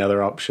me any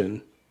other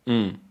option.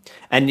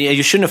 And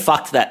you shouldn't have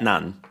fucked that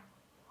nun.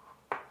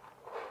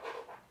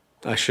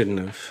 I shouldn't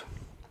have.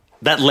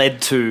 That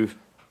led to...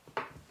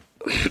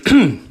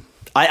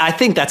 I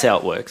think that's how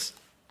it works.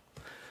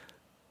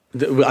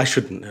 I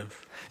shouldn't have.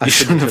 You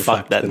shouldn't have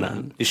fucked that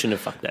nun. You shouldn't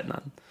have fucked that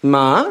nun.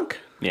 Mark?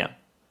 Yeah.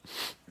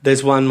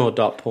 There's one more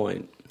dot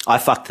point. I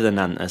fucked the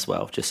nun as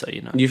well, just so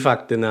you know. You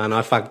fucked the nun.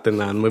 I fucked the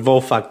nun. We've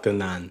all fucked the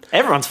nun.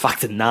 Everyone's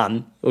fucked a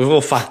nun. We've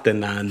all fucked the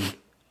nun.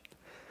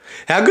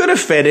 How good are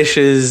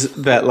fetishes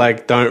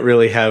that don't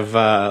really have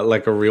a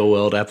real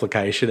world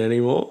application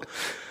anymore?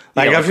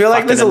 I feel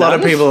like there's a lot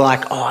of people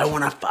I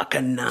want to fuck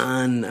a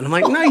nun. And I'm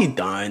like, no, you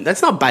don't.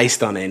 That's not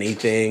based on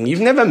anything. You've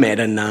never met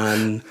a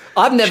nun.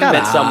 I've never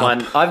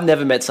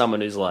met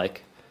someone who's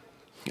like,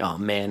 oh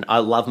man, I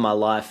love my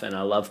life and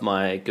I love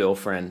my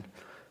girlfriend,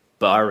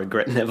 but I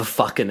regret never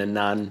fucking a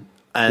nun.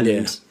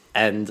 And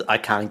and I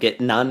can't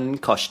get nun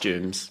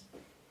costumes.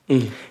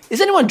 Is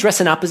anyone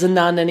dressing up as a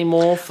nun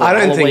anymore for I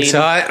don't Halloween? think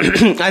so.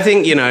 I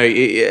think,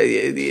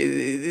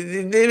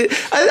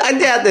 I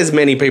doubt there's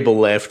many people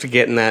left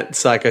getting that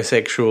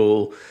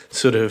psychosexual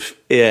sort of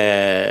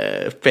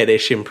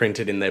fetish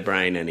imprinted in their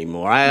brain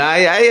anymore.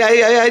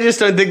 I just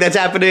don't think that's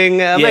happening.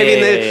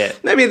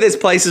 Maybe there's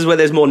places where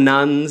there's more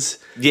nuns.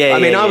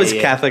 I was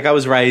Catholic. I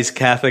was raised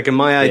Catholic, and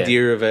my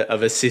idea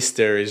of a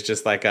sister is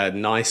just like a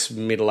nice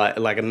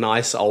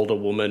nice older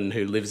woman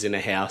who lives in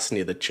a house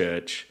near the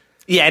church.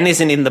 Yeah, and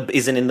isn't in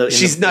the.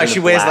 She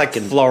wears like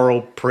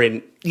floral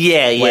print.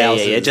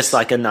 Yeah, just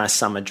like a nice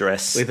summer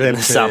dress in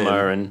the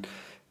summer and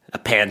a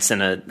pants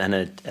and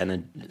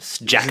a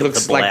jacket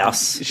with a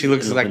blouse. She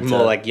looks like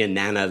more like your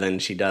nana than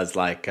she does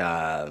like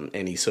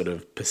any sort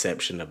of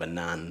perception of a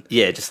nun.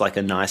 Yeah, just like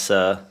a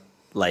nicer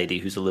lady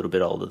who's a little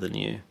bit older than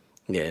you.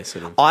 Yeah,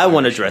 sort of. I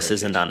want to dress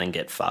as a nun and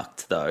get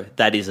fucked, though.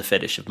 That is a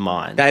fetish of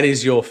mine. That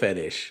is your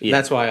fetish. Yeah.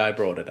 That's why I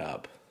brought it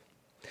up.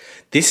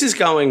 This is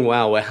going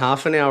well. We're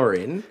half an hour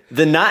in.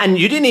 The nun, and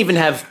you didn't even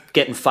have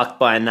getting fucked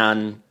by a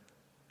nun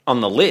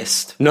on the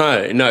list.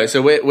 No. So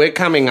we're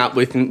coming up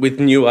with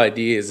new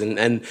ideas,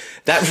 and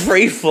that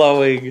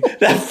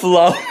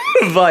flow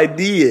of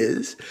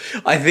ideas,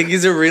 I think,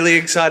 is a really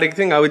exciting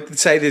thing. I would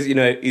say this.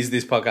 Is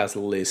this podcast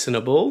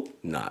listenable?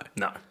 No.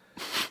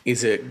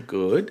 Is it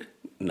good?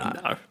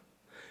 No.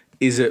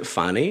 Is it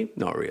funny?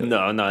 Not really.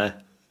 No.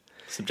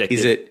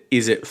 Subjective.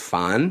 Is it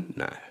fun?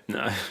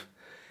 No.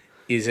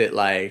 Is it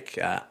like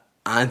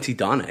Auntie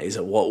Donna? Is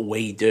it what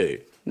we do?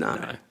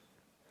 No.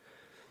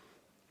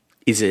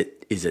 Is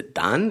it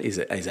done? Is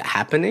it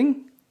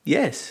happening?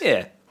 Yes.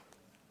 Yeah.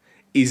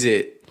 Is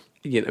it?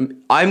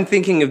 I'm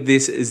thinking of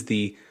this as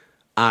the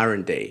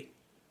R&D.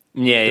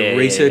 The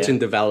research and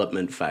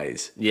development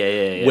phase.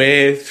 Yeah.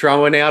 We're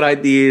throwing out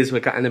ideas.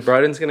 And then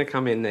Broden's going to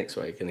come in next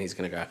week, and he's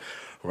going to go,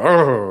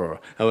 "Roar,"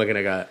 and we're going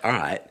to go, all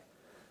right,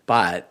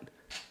 but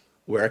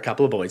we're a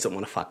couple of boys that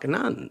want to fuck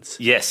nuns.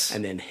 Yes.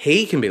 And then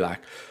he can be like,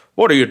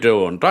 what are you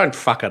doing? Don't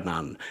fuck a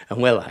nun.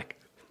 And we're like,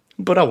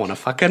 but I want to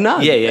fuck a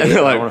nun. Yeah. And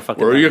they're like, I want to fuck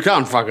a well, nun. you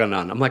can't fuck a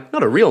nun. I'm like,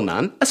 not a real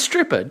nun, a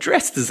stripper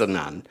dressed as a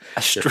nun.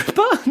 A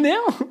stripper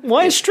now?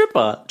 Why a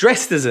stripper?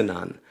 Dressed as a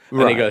nun.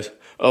 Right. And he goes,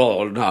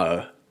 oh,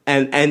 no.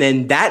 And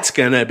then that's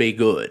going to be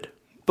good.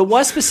 But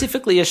why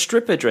specifically a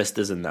stripper dressed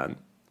as a nun?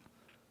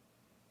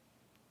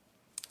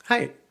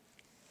 Hey.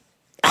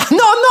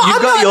 No,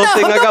 You've got your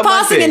thing, I got my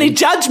passing thing. any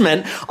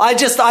judgment. I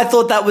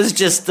thought that was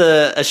just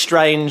a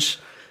strange,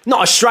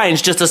 not a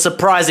strange, just a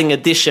surprising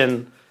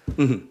addition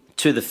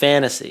to the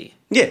fantasy.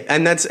 Yeah,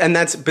 and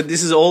that's. But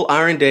this is all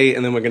R&D,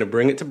 and then we're going to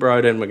bring it to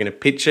Broden. We're going to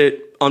pitch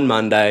it on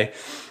Monday,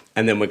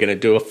 and then we're going to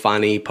do a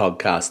funny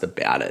podcast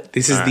about it.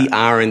 This is the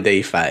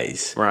R&D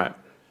phase. Right.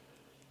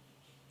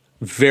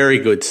 Very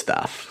good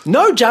stuff.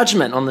 No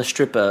judgment on the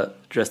stripper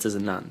dressed as a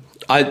nun.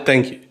 I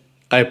thank you.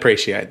 I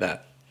appreciate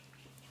that.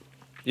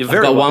 You're I've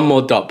very got wel- one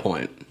more dot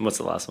point. What's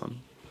the last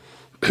one?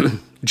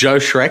 Joe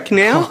Shrek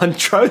now. On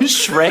Joe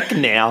Shrek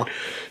now.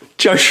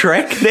 Joe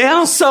Shrek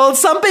now. So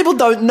some people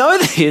don't know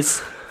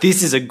this.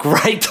 This is a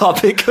great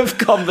topic of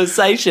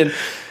conversation.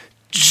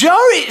 Joe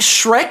is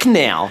Shrek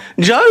now.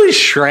 Joe is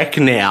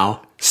Shrek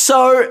now.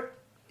 So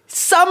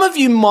some of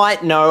you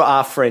might know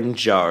our friend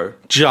Joe.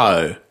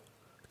 Joe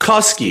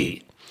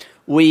Koski.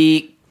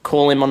 We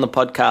call him on the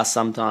podcast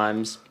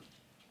sometimes.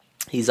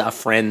 He's our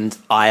friend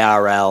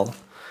IRL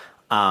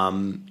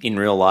in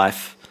real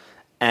life.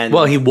 And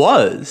Well, he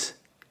was.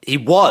 he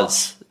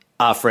was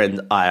our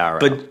friend IRL.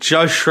 But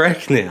Joe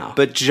Shrek now.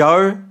 But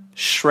Joe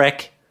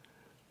Shrek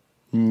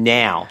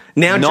now.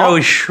 Now Not Joe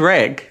is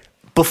Shrek.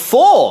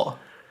 before,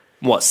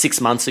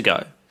 6 months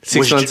ago?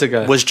 6 months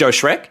ago. Was Joe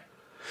Shrek?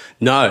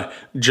 No,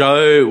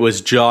 Joe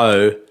was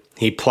Joe.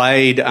 He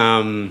played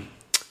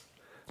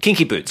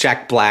Kinky Boots.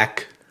 Jack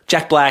Black.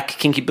 Jack Black,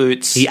 Kinky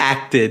Boots. He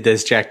acted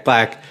as Jack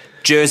Black.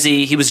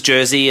 Jersey. He was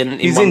Jersey in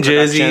He's one in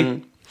Jersey.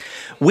 production.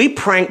 We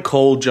prank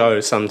call Joe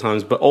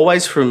sometimes, but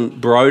always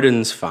from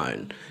Broden's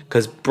phone,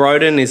 because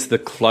Broden is the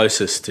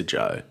closest to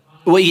Joe.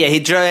 Well, yeah,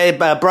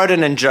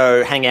 Broden and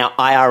Joe hang out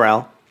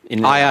IRL.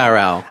 In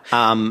IRL.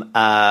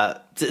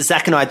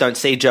 Zach and I don't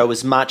see Joe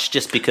as much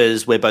just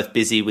because we're both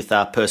busy with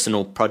our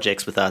personal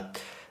projects, with our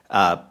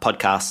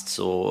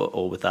podcasts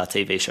or with our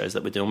TV shows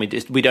that we're doing.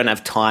 We don't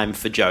have time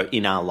for Joe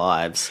in our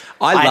lives.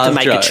 I had love to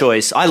make Joe. a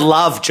choice. I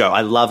love Joe.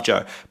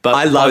 But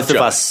I love both of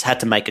Joe. us had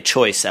to make a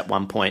choice at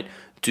one point.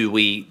 Do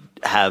we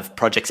have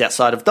projects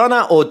outside of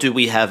Donna, or do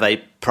we have a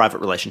private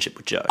relationship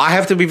with Joe? I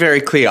have to be very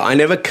clear. I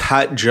never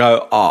cut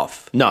Joe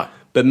off. No.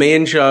 But me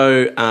and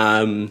Joe,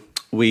 I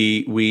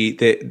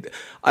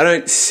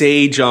don't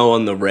see Joe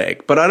on the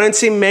reg, but I don't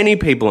see many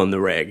people on the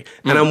reg.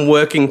 And I'm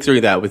working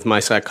through that with my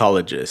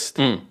psychologist.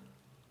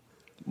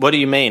 What do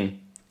you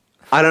mean?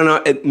 I don't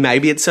know.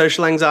 Maybe it's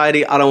social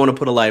anxiety. I don't want to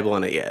put a label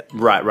on it yet.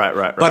 Right.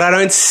 But I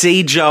don't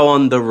see Joe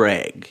on the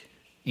reg.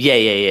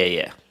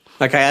 Yeah.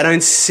 Okay, I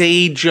don't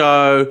see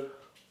Joe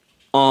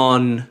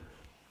on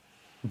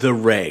the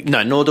reg.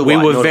 No, nor do we I.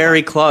 We were nor do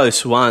very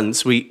close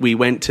once. We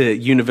went to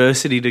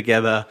university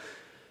together.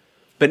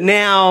 But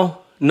now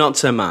not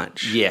so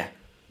much. Yeah.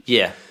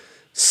 Yeah.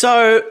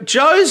 So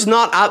Joe's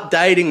not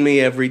updating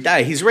me every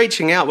day. He's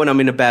reaching out when I'm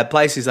in a bad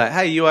place. He's like,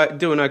 "Hey, you are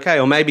doing okay?"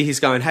 Or maybe he's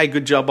going, "Hey,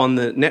 good job on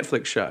the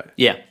Netflix show."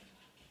 Yeah.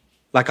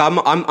 Like I'm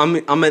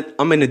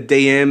in a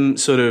DM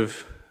sort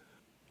of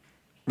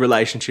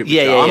relationship with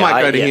Yeah, Joe. yeah, I yeah,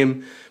 might go to yeah.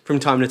 him from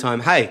time to time.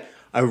 "Hey,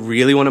 I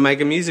really want to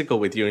make a musical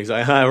with you." And he's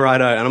like, "Oh,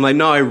 righto." And I'm like,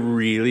 "No, I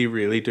really,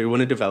 really do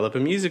want to develop a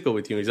musical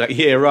with you." And he's like,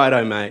 "Yeah,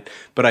 righto, mate."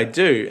 But I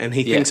do. And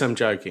he thinks I'm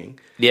joking.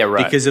 Yeah,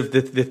 right. Because of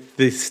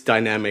this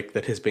dynamic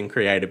that has been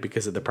created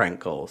because of the prank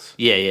calls.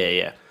 Yeah, yeah,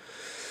 yeah.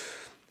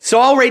 So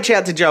I'll reach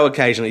out to Joe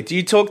occasionally. Do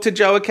you talk to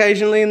Joe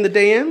occasionally in the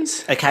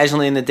DMs?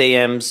 Occasionally in the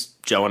DMs,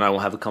 Joe and I will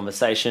have a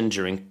conversation.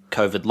 During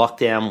COVID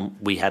lockdown,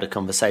 we had a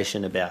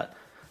conversation about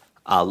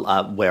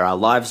where our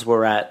lives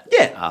were at,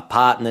 Yeah. our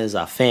partners,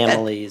 our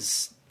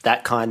families,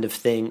 that kind of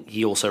thing.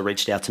 He also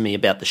reached out to me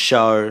about the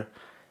show.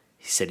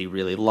 He said he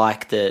really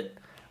liked it.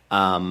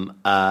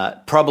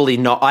 Probably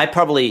not.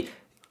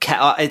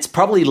 It's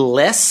probably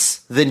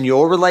less than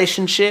your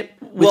relationship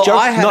with Well, Joe.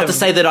 I had Not a- to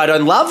say that I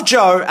don't love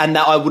Joe and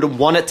that I wouldn't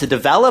want it to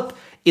develop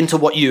into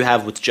what you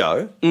have with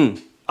Joe.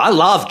 I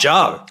love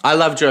Joe. I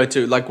love Joe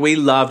too. Like, we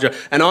love Joe.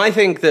 And I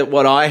think that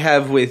what I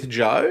have with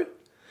Joe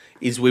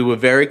is we were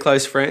very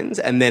close friends,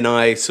 and then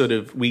I sort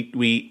of,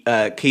 we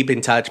keep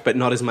in touch, but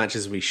not as much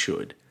as we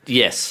should.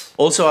 Yes.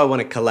 Also, I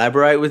want to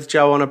collaborate with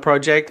Joe on a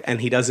project, and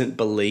he doesn't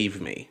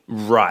believe me.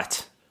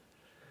 Right.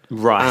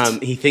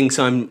 Right. He thinks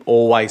I'm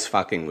always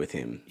fucking with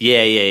him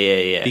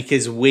Yeah.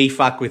 because we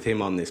fuck with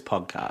him on this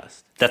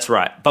podcast. That's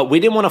right. But we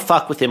didn't want to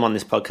fuck with him on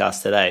this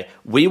podcast today.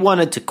 We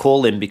wanted to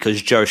call him because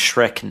Joe's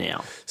Shrek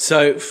now.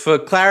 So, for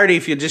clarity,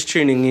 if you're just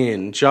tuning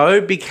in, Joe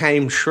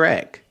became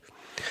Shrek.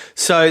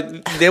 So,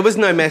 there was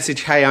no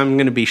message, "Hey, I'm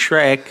going to be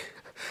Shrek."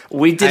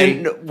 We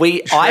didn't.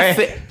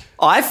 Shrek.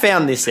 I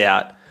found this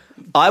out.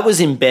 I was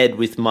in bed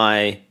with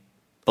my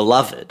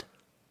beloved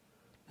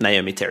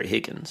Naomi Terry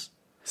Higgins.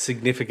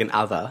 Significant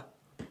other.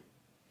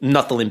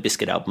 Not the Limp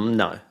Bizkit album.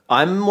 No,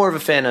 I'm more of a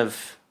fan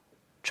of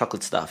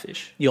Chocolate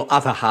Starfish. Your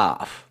other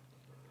half.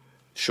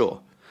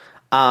 Sure.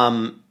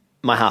 My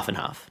half and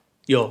half.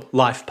 Your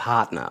life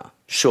partner.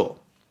 Sure.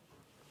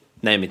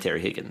 Naomi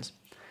Terry Higgins.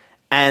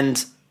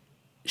 And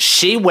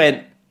she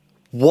went,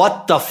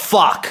 "What the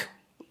fuck?"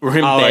 We're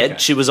in bed. Okay.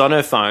 She was on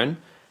her phone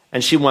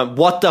and she went,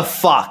 "What the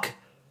fuck?"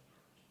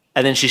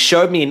 And then she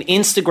showed me an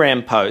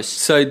Instagram post.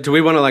 So do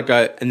we want to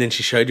go, and then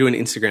she showed you an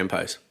Instagram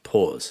post.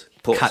 Pause.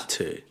 Pause. Cut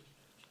to.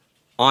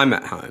 I'm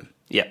at home.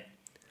 Yeah.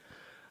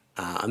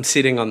 I'm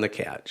sitting on the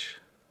couch.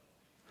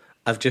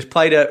 I've just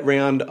played a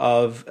round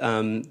of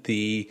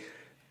the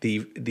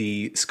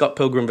Scott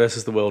Pilgrim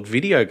versus the World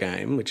video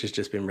game, which has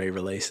just been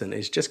re-released and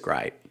is just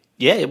great.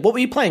 Yeah. What were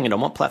you playing it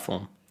on? What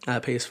platform?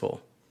 PS4.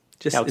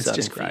 How It's exciting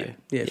just for great. you.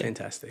 Yeah, Yeah.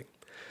 fantastic.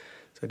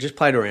 So I just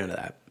played a round of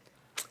that.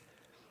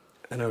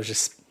 And I was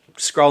just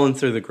scrolling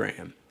through the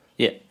gram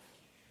Yeah.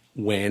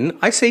 when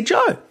I see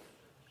Joe.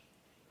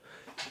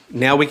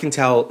 Now we can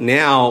tell,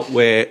 now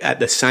we're at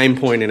the same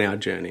point in our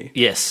journey.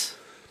 Yes.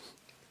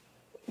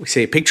 We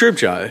see a picture of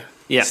Joe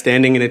Yeah.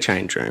 standing in a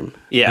change room.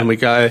 Yeah. And we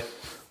go,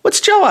 what's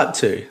Joe up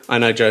to? I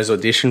know Joe's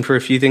auditioned for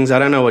a few things. I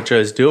don't know what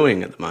Joe's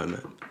doing at the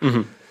moment.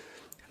 Mm-hmm.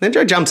 Then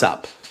Joe jumps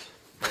up.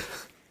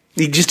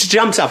 He just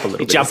jumps up a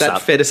little bit. jumps Is that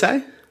up. fair to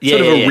say? Yeah,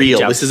 sort of a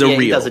reel. This is a He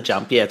reel. does a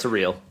jump. Yeah, it's a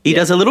reel. He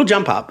does a little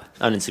jump up,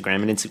 On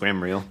Instagram, an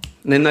Instagram reel.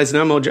 and then there's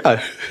no more Joe.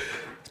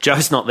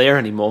 Joe's not there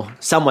anymore.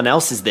 Someone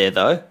else is there,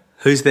 though.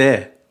 Who's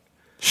there?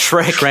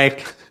 Shrek.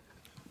 Shrek.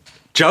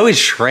 Joe is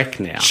Shrek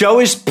now. Joe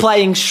is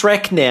playing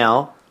Shrek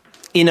now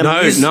in a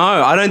No,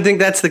 I don't think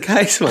that's the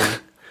case, man.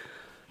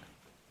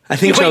 I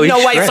think Joe is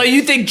Shrek. So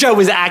you think Joe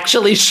is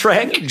actually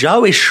Shrek?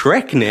 Joe is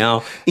Shrek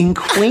now in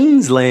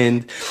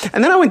Queensland.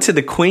 And then I went to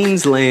the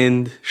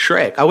Queensland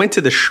Shrek. I went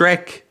to the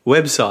Shrek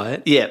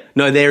website. Yeah.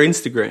 No, their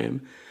Instagram.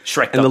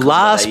 Shrek. And the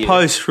last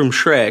post from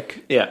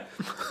Shrek Yeah.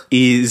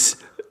 is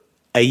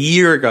a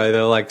year ago. They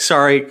were like,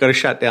 sorry, got to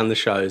shut down the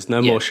shows.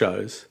 No more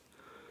shows.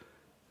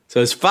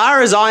 So as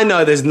far as I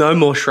know, there's no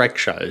more Shrek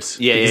shows.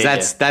 Yeah, because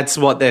yeah, that's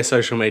what their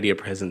social media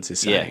presence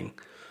is Yeah. saying.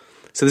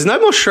 So there's no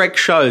more Shrek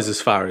shows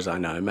as far as I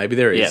know. Maybe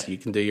there is. Yeah. You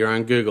can do your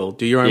own Google,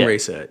 do your own Yeah.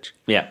 research.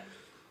 Yeah.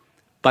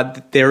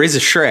 But there is a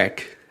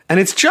Shrek, and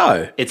it's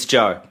Joe. It's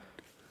Joe.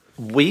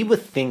 We were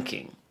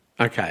thinking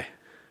Okay.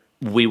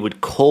 we would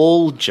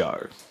call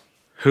Joe,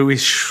 Who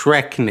is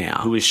Shrek now?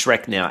 who is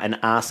Shrek now, and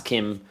ask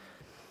him,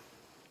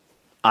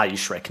 "Are you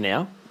Shrek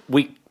now?"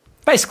 We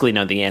basically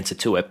know the answer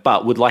to it,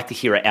 but would like to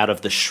hear it out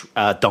of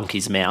the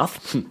donkey's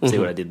mouth. See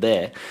what I did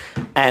there?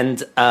 And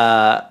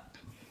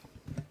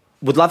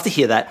would love to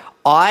hear that.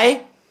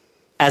 I,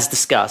 as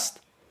discussed,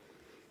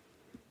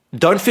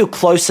 don't feel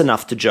close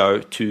enough to Joe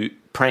to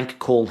prank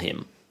call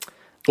him.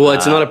 Well,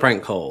 it's not a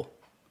prank call.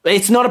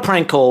 It's not a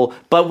prank call,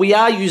 but we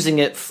are using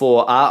it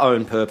for our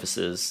own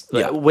purposes.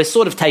 Yeah. We're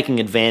sort of taking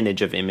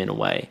advantage of him in a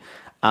way.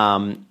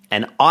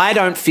 And I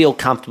don't feel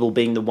comfortable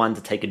being the one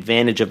to take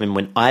advantage of him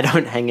when I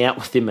don't hang out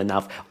with him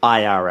enough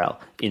IRL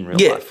in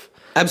real life.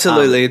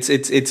 Absolutely.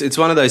 It's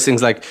one of those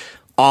things like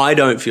I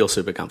don't feel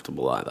super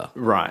comfortable either.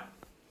 Right.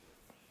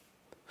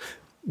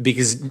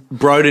 because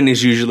Broden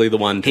is usually the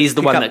one. He's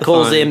the one that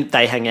calls him.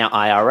 They hang out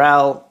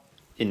IRL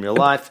in real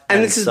life.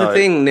 And this is the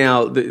thing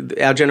now,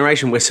 our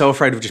generation, we're so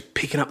afraid of just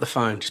picking up the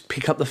phone. Just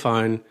pick up the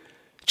phone.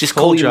 Just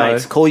call your Joe.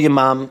 mates, call your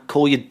mum,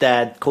 call your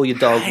dad, call your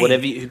dog,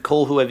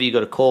 call whoever you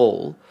got to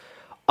call.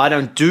 I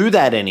don't do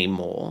that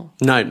anymore.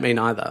 No, me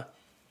neither.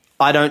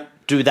 I don't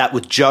do that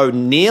with Joe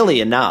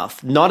nearly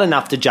enough. Not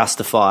enough to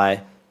justify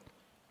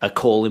a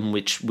call in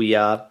which we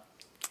are,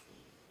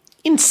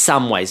 in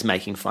some ways,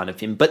 making fun of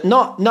him, but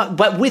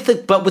but with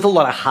a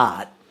lot of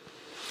heart.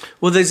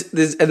 Well, there's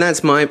and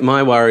that's my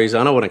worries.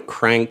 I don't want to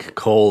crank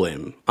call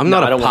him. I'm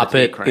not a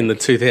puppet in the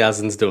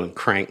 2000s doing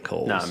crank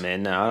calls. No,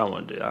 man, no, I don't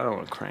want to do that. I don't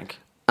want to crank.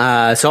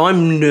 So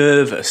I'm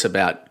nervous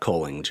about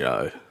calling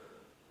Joe.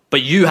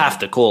 But you have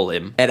to call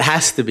him. It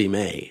has to be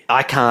me.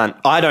 I can't.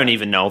 I don't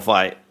even know if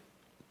I...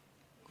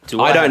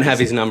 I don't have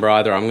his number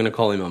either. I'm going to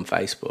call him on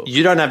Facebook.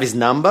 You don't have his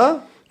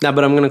number? No,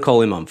 but I'm going to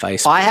call him on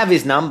Facebook. I have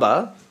his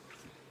number.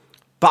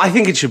 But I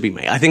think it should be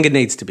me. I think it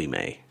needs to be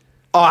me.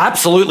 Oh,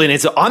 absolutely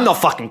needs to. I'm not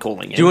fucking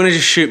calling him. Do you want to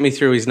just shoot me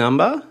through his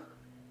number?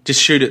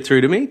 Just shoot it through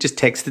to me? Just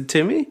text it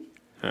to me?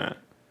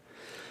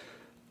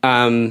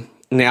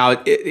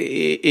 Now,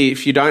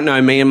 if you don't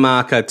know, me and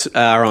Mark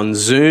are on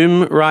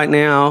Zoom right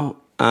now,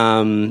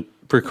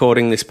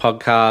 recording this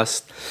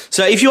podcast.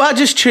 So if you are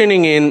just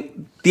tuning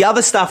in, the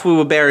other stuff we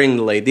were burying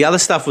the lead. The other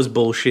stuff was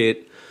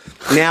bullshit.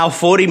 Now,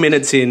 40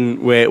 minutes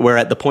in, we're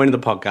at the point of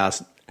the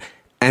podcast.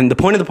 And the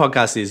point of the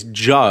podcast is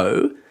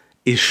Joe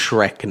is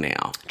Shrek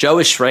now. Joe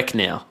is Shrek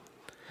now.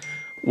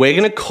 We're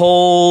going to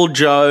call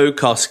Joe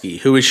Koski,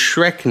 who is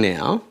Shrek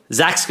now.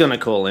 Zach's going to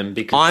call him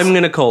because... I'm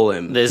going to call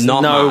him. There's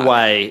not no Mark.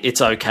 way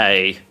it's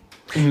okay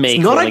me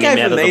It's not calling okay him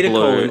out for of me the to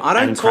call blue him. I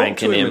don't and talk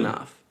cranking to him him.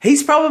 enough.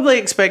 He's probably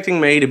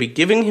expecting me to be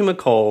giving him a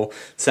call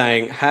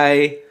saying,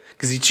 hey,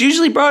 because it's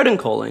usually Broden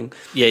calling.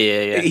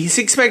 Yeah. He's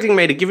expecting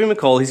me to give him a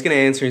call. He's going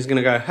to answer. He's going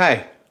to go,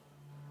 hey,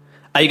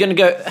 Are you going to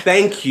go...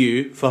 thank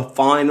you for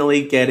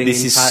finally getting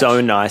This in is touch.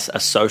 so nice. A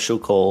social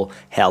call.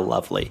 How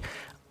lovely.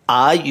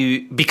 Are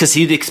you... Because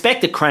he'd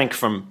expect a crank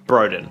from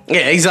Broden.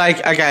 Yeah, he's like,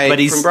 okay, But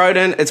he's- from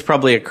Broden, it's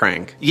probably a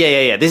crank.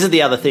 Yeah. This is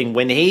the other thing.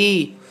 When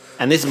he...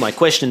 And this is my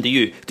question to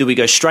you. Do we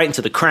go straight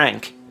into the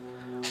crank?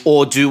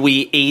 Or do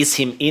we ease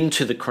him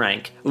into the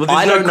crank? Well, there's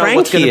I no don't know crank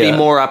what's going to be here.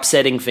 more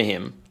upsetting for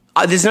him.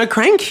 There's no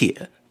crank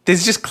here.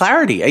 There's just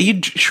clarity. Are you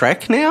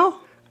Shrek now?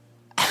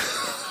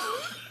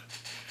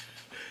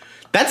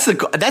 That's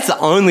the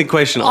only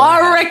question I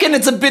have. I reckon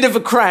it's a bit of a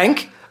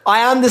crank.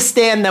 I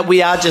understand that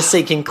we are just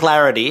seeking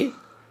clarity.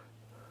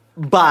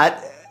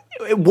 But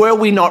were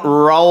we not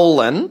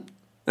rolling,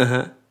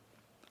 I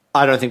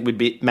don't think we'd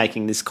be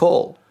making this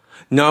call.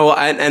 No,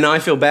 and I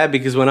feel bad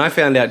because when I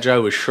found out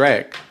Joe was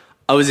Shrek,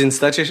 I was in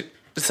such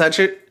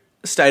a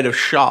state of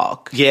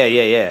shock.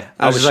 Yeah.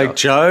 I was like, shocked.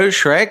 Joe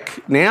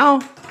Shrek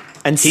now?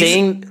 And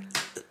seeing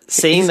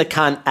the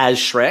cunt as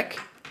Shrek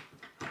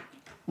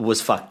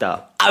was fucked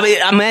up. I mean,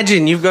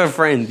 imagine you've got a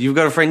friend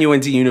you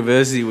went to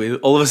university with.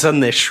 All of a sudden,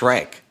 they're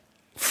Shrek.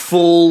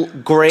 Full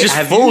great. Just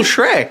full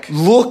Shrek.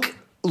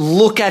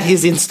 Look at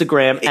his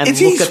Instagram and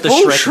He's look at the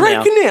full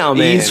Shrek, Shrek now,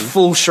 man. He's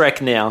full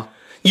Shrek now.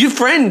 Your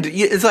friend,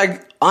 it's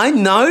like, I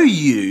know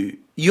you.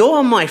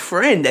 You're my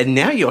friend, and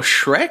now you're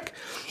Shrek?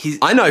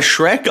 I know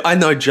Shrek, I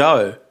know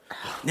Joe.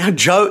 Now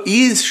Joe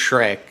is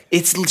Shrek.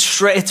 It's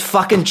Shrek. It's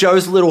fucking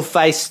Joe's little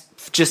face,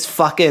 just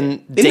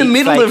fucking In the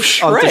middle of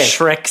Shrek. onto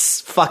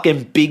Shrek's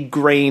fucking big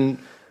green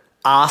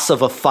ass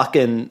of a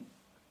fucking.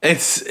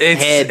 It's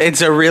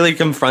a really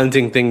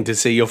confronting thing to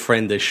see your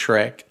friend as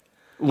Shrek.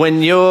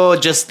 When you're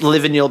just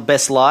living your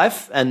best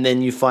life, and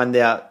then you find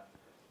out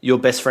your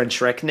best friend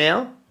Shrek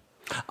now.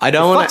 I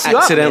don't want fucks to you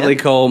up, accidentally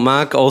man. call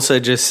Mark.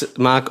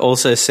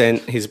 Also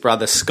sent his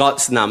brother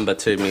Scott's number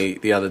to me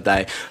the other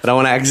day. I don't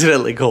want to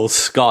accidentally call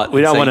Scott.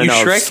 We don't want to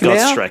know Shrek if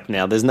Scott's now? Shrek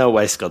now. There's no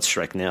way Scott's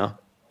Shrek now.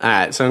 All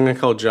right, so I'm going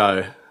to call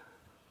Joe.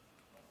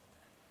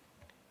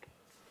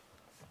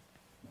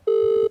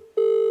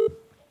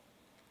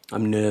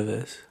 I'm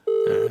nervous.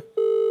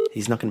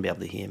 He's not going to be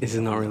able to hear me. This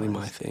is not really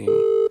my thing.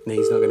 No,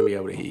 he's not going to be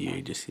able to hear you.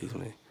 He just hears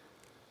me.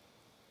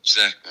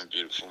 Zach, I'm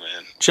beautiful,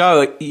 man.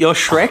 Joe, you're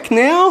Shrek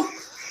now?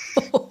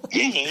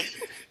 Yeah, man.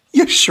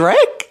 You're Shrek?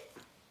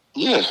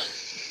 Yeah.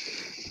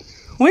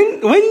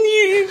 When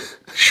you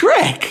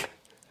Shrek?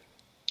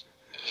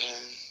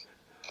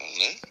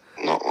 I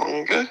don't know. Not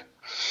long ago.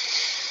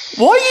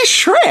 Why are you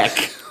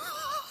Shrek?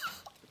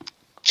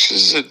 This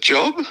is a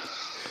job?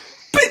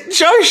 But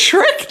Joe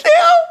Shrek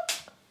now?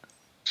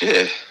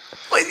 Yeah.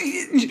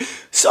 Wait,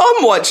 so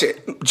I'm watching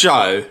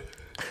Joe.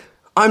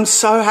 I'm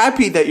so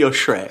happy that you're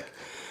Shrek.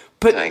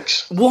 But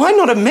Thanks. why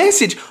not a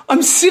message?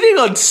 I'm sitting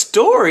on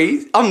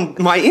stories on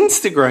my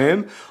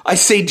Instagram. I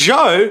see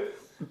Joe.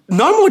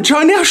 No more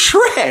Joe, now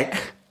Shrek.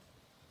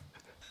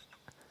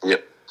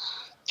 Yep.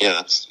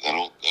 Yeah,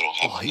 that'll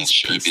happen. That's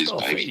showbiz,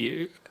 off at baby.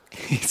 you.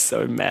 He's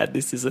so mad.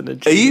 This isn't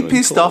a. Are you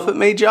pissed off at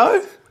me,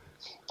 Joe?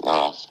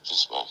 No,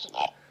 just smoking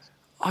that.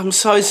 I'm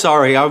so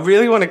sorry. I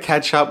really want to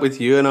catch up with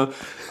you, and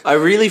I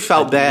really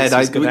felt bad. This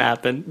was going to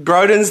happen.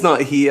 Broden's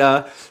not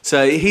here,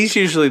 so he's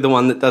usually the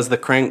one that does the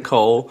crank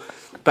call.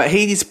 But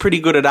he's pretty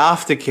good at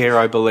aftercare,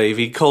 I believe.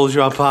 He calls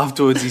you up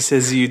afterwards. He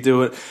says you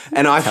do it.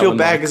 And I feel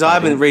bad because I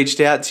haven't reached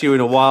out to you in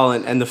a while,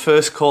 and the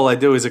first call I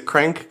do is a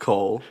crank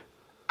call.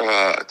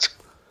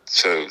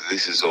 So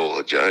this is all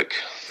a joke.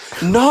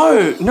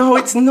 No,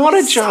 it's not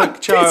a joke,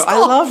 Joe. I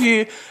love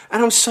you,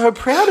 and I'm so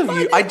proud of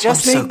you. I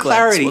just need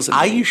clarity.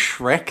 Are you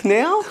Shrek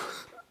now?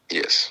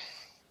 Yes.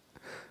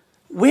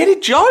 Where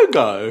did Joe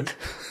go?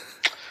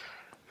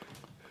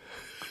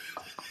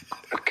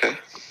 Okay.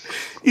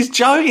 Is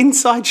Joe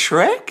inside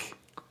Shrek?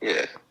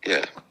 Yeah,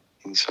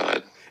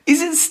 inside.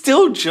 Is it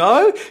still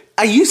Joe?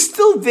 Are you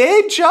still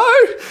there,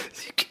 Joe?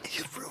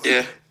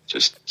 Yeah,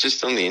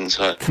 just on the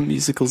inside. The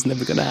musical's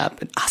never going to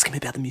happen. Ask him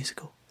about the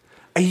musical.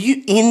 Are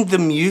you in the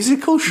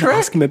musical Shrek? No,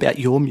 ask him about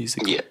your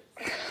musical. Yeah.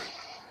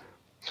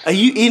 Are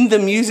you in the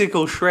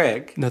musical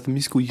Shrek? No, the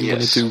musical you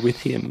want to do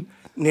with him.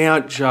 Now,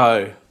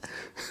 Joe.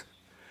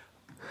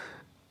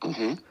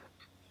 Mm-hmm.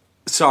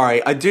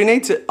 Sorry, I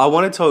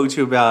want to talk to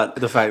you about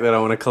the fact that I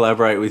want to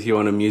collaborate with you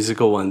on a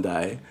musical one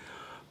day.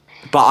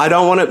 But I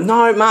don't want to...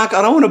 No, Mark,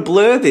 I don't want to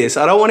blur this.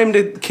 I don't want him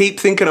to keep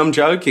thinking I'm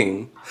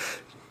joking.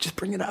 Just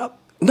bring it up.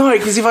 No,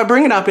 because if I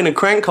bring it up in a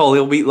crank call,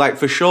 he'll be like,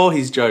 for sure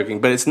he's joking.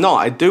 But it's not.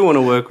 I do want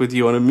to work with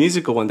you on a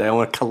musical one day. I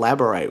want to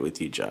collaborate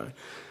with you, Joe.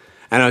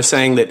 And I was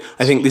saying that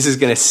I think this is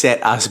going to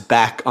set us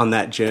back on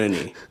that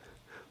journey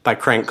by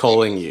crank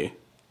calling you.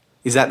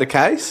 Is that the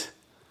case?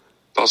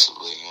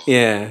 Possibly,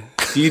 Yeah.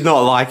 Do you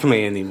not like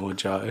me anymore,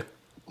 Joe?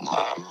 No,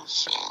 I'm not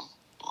a fan.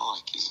 I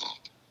like you,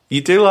 Zach.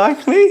 You do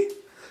like me?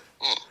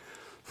 Yeah.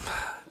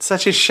 It's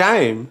such a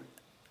shame.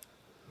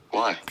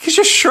 Why? Because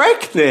you're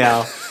Shrek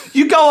now.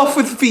 You go off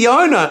with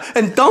Fiona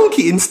and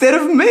Donkey instead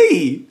of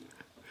me.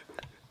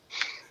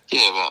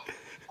 Yeah, but,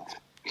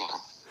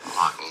 I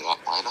might be that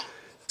later.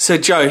 So,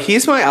 Joe,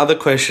 here's my other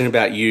question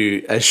about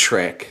you as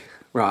Shrek,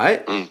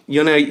 right?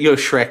 You know, you're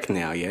Shrek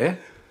now, yeah?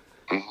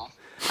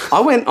 Mm-hmm.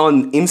 I went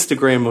on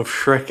Instagram of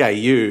Shrek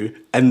AU,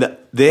 and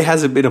there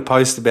hasn't been a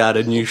post about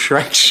a new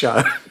Shrek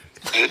show.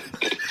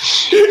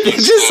 They're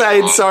just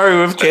saying, sorry,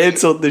 we've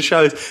cancelled the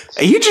shows.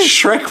 Are you just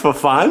Shrek for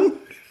fun?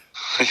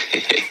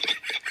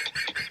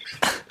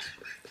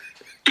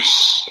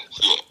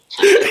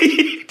 Are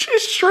you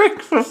just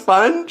Shrek for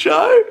fun,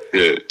 Joe?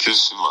 Yeah,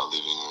 just in my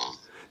living room.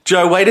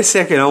 Joe, wait a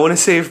second. I want to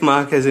see if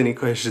Mark has any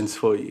questions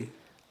for you.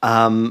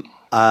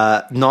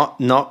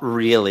 Not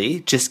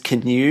really. Just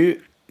can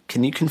you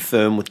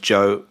confirm with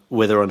Joe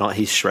whether or not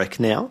he's Shrek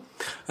now?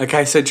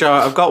 Okay, so Joe,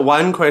 I've got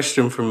one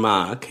question from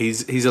Mark.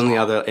 He's on the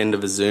other end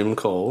of a Zoom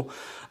call.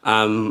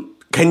 Can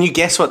you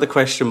guess what the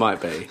question might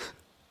be?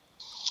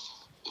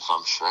 If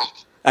I'm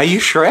Shrek? Are you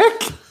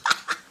Shrek?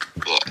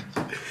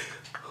 Yeah.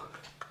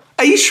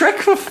 Are you Shrek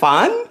for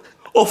fun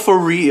or for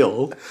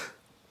real?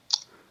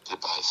 They're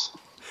both.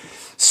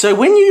 So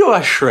when you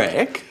are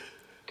Shrek,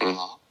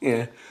 Mm-hmm.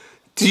 yeah,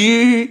 do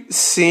you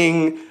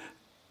sing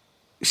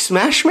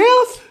Smash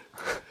Mouth?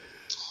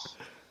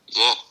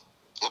 Yeah.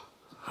 Yep.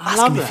 Ask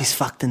love him that. if he's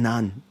fucked a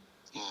nun.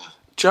 Yeah.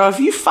 Joe, have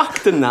you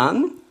fucked a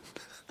nun?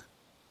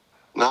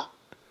 No?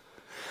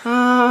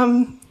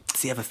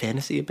 Does he have a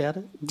fantasy about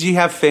it? Do you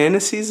have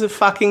fantasies of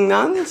fucking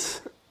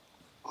nuns?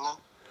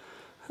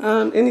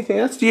 No. Anything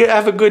else? Do you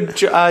have a good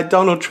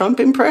Donald Trump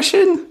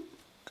impression?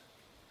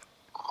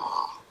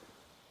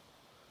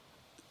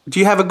 Do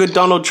you have a good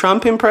Donald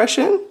Trump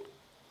impression?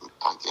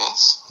 I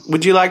guess.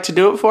 Would you like to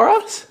do it for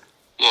us?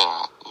 Yeah,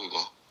 right. Here we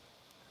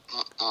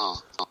go.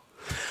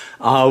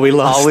 Oh, we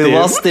lost him. We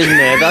lost him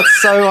there.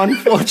 That's so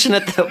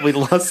unfortunate that we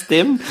lost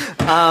him.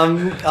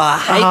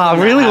 I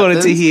really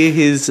wanted to hear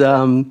his...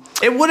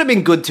 It would have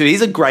been good too.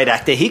 He's a great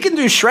actor. He can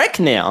do Shrek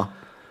now.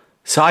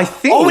 So I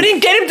think... Oh, we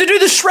didn't get him to do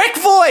the Shrek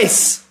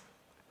voice.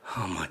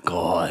 Oh, my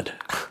God.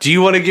 Do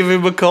you want to give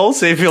him a call,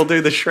 see if he'll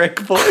do the Shrek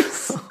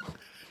voice?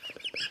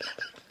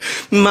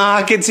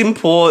 Mark, it's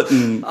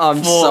important. I'm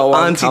for so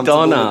Auntie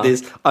uncomfortable Donna.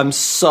 with this. I'm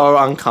so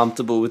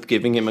uncomfortable with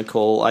giving him a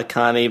call. I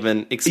can't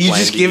even explain. You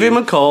just give him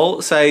a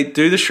call, say,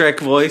 do the Shrek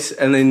voice,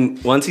 and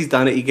then once he's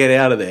done it, you get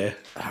out of there.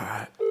 All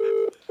right.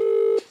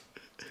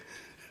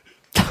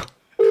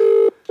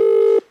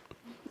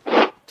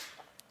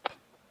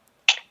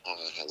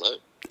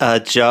 Hello?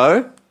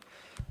 Joe?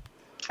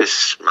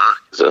 This Mark,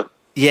 is it?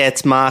 Yeah,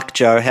 it's Mark,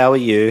 Joe. How are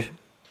you?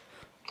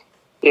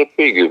 Yeah,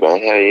 pretty good,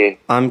 mate. How are you?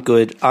 I'm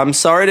good. I'm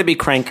sorry to be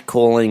crank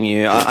calling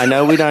you. I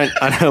know we don't.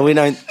 I know we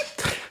don't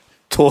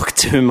talk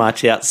too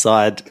much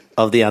outside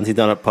of the Auntie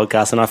Donna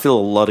podcast, and I feel a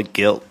lot of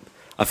guilt.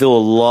 I feel a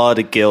lot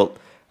of guilt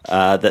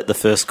that the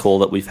first call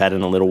that we've had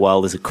in a little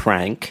while is a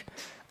crank.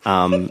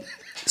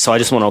 So I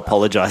just want to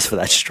apologise for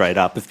that straight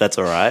up, if that's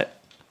all right.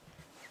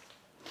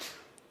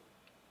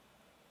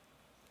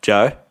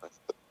 Joe,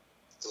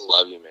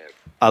 Love you, man.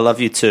 I love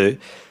you too,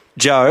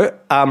 Joe.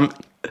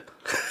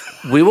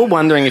 We were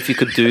wondering if you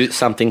could do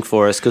something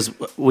for us because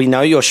we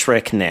know you're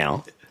Shrek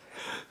now.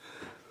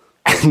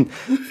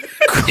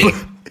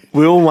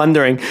 We were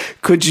wondering,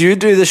 could you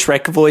do the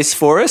Shrek voice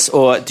for us,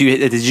 or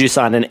did you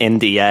sign an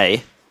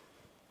NDA?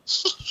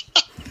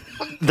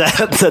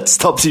 that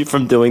stops you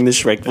from doing the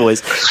Shrek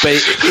voice. But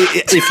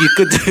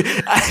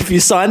if you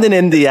signed an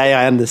NDA,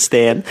 I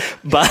understand.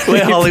 But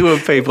We're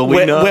Hollywood people.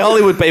 We're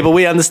Hollywood people.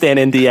 We understand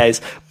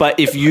NDAs. But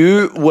if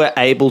you were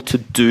able to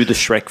do the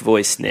Shrek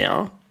voice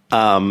now,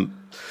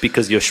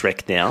 because you're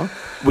Shrek now,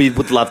 we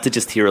would love to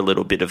just hear a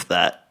little bit of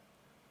that.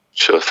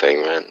 Sure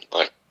thing, man.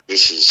 Like,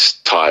 this is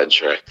tired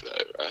Shrek,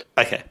 though, right?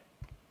 Okay.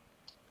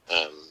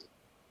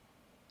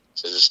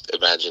 So just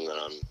imagine that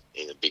I'm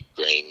in a big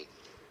green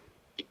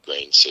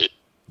suit.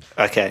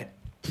 Okay.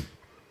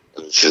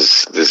 And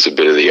this is a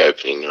bit of the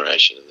opening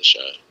narration of the show.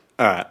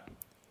 All right.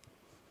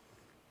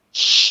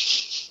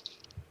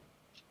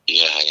 You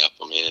gonna hang up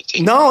on me in a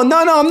tick? No, I'm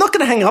not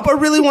going to hang up. I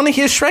really want to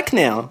hear Shrek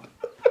now.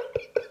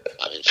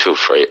 I mean, feel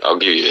free. I'll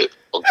give you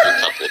a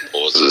couple of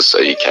pauses so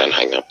you can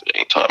hang up at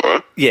any time, all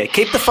right? Yeah,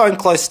 keep the phone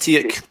close to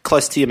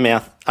your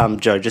mouth,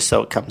 Joe, just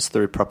so it comes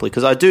through properly.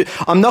 Because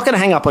I'm not going to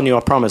hang up on you, I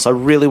promise. I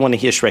really want to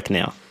hear Shrek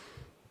now.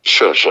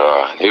 Sure.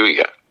 Here we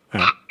go.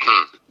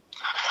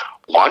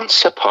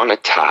 Once upon a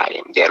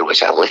time, there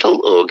was a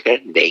little ogre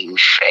named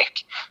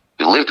Shrek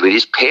who lived with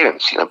his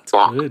parents in a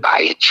bog by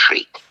a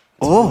tree.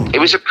 Oh. It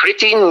was a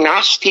pretty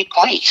nasty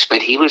place,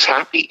 but he was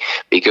happy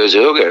because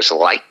ogres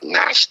like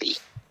nasty.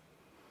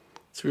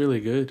 It's really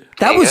good.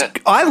 That was...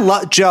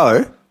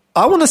 Joe,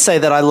 I want to say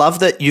that I love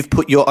that you've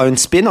put your own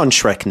spin on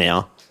Shrek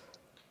now.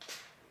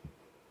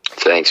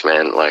 Thanks,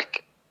 man.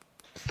 Like,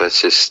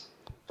 it's just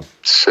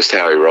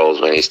how he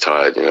rolls when he's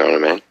tired, you know what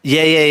I mean?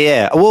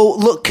 Yeah. Well,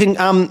 look,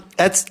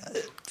 that's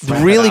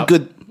really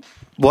good...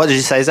 What did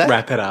you say, Zach?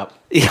 Wrap it up.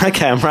 Yeah,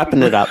 okay, I'm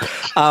wrapping it up.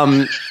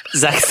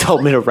 Zach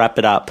told me to wrap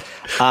it up.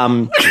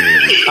 I'm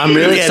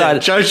really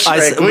excited. Joe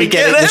Shrek, we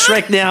get it. You're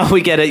Shrek now.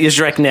 We get it. You're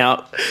Shrek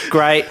now.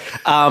 Great.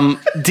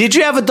 Did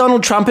you have a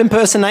Donald Trump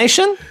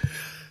impersonation?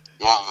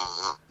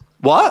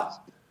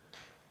 What?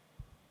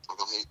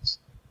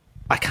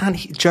 I can't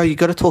hear. Joe, you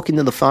got to talk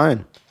into the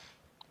phone.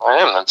 I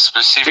am. That's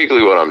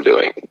specifically what I'm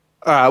doing.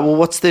 All right, well,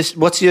 what's this?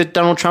 What's your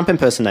Donald Trump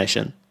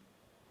impersonation?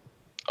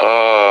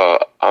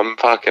 I'm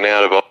fucking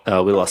out of...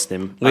 Oh, we lost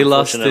him. We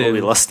lost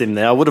him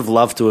there. I would have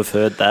loved to have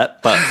heard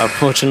that, but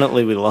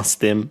unfortunately we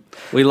lost him.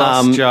 We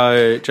lost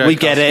Joe. We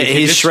get it.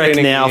 He's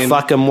Shrek now.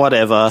 Fuck him,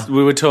 whatever.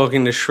 We were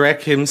talking to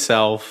Shrek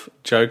himself,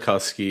 Joe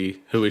Koski,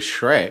 who is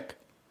Shrek.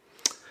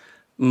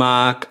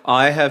 Mark,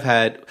 I have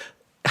had...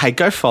 Hey,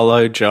 go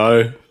follow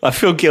Joe. I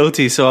feel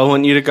guilty, so I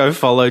want you to go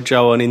follow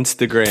Joe on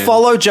Instagram.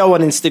 Follow Joe on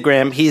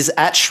Instagram. He's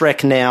at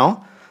Shrek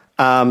now.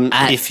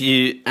 At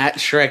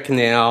Shrek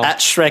now. At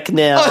Shrek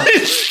now. On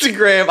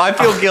Instagram. I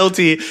feel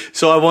guilty,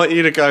 so I want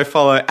you to go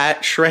follow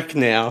at Shrek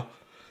now.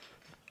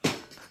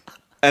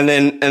 And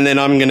then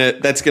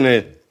that's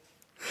gonna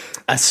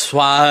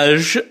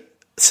assuage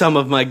some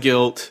of my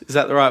guilt. Is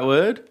that the right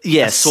word?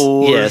 Yes.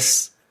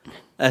 Yes.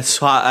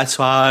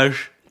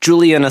 Assuage.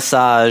 Julian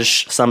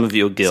Assange, some of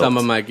your guilt. Some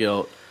of my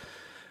guilt.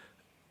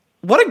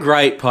 What a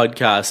great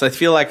podcast. I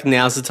feel like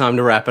now's the time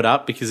to wrap it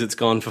up because it's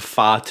gone for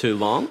far too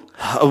long.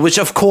 Which,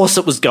 of course,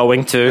 it was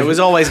going to. It was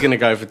always going to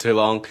go for too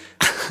long.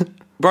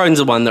 Broden's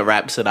the one that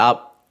wraps it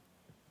up.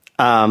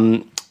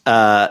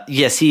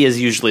 Yes, he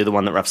is usually the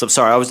one that wraps up.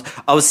 Sorry,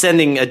 I was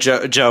sending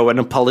Joe an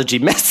apology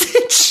message.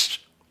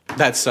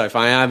 That's so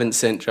funny. I haven't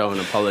sent Joe an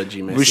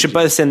apology message. We should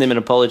both send him an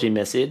apology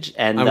message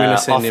and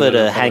offer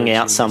to hang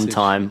out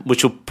sometime,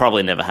 which will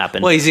probably never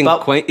happen. Well, he's in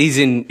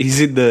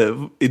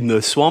the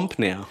swamp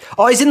now.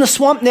 Oh, he's in the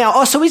swamp now.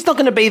 Oh, so he's not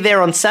going to be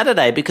there on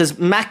Saturday because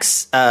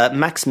Max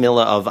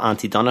Miller of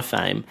Auntie Donna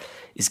fame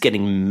is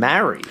getting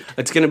married.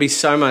 It's going to be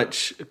so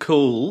much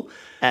cool.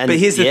 But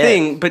here's the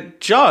thing. But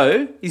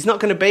Joe, he's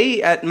not going to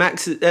be at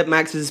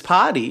Max's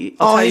party.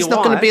 He's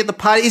not going to be at the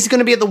party. Is he going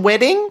to be at the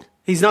wedding?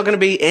 He's not going to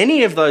be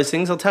any of those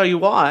things. I'll tell you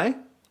why.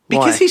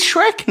 Because he's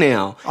Shrek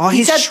now. Oh,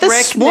 he's at Shrek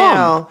the swamp,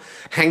 now.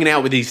 hanging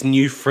out with his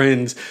new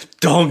friends,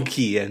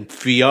 Donkey and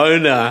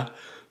Fiona.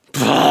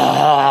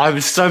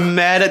 I'm so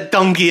mad at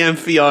Donkey and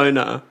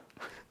Fiona.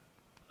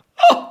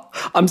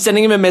 I'm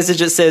sending him a message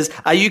that says,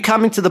 "Are you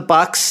coming to the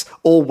Bucks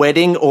or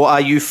wedding, or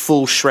are you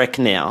full Shrek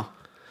now?"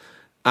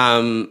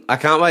 I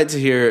can't wait to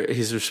hear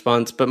his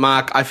response. But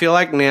Mark, I feel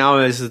like now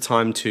is the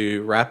time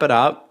to wrap it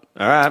up.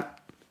 All right,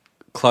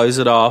 close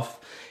it off.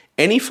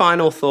 Any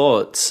final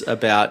thoughts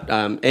about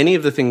any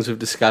of the things we've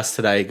discussed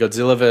today?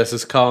 Godzilla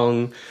vs.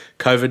 Kong,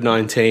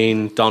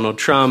 COVID-19, Donald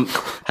Trump,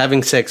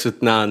 having sex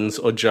with nuns,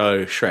 or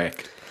Joe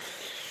Shrek?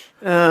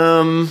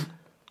 The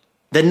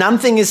nun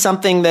thing is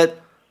something that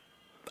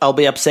I'll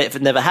be upset if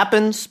it never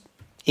happens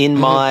in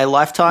my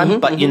lifetime.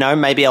 But,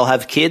 maybe I'll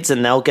have kids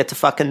and they'll get to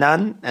fuck a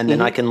nun and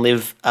then I can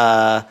live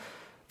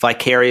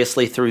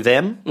vicariously through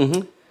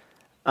them.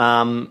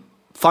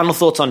 Final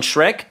thoughts on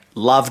Shrek.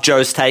 Love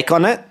Joe's take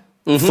on it.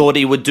 Thought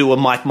he would do a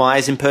Mike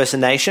Myers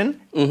impersonation.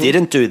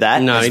 Didn't do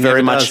that. No, he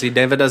never does. He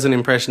never does an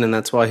impression, and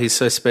that's why he's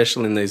so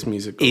special in these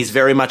musicals. He's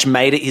very much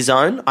made it his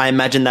own. I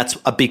imagine that's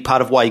a big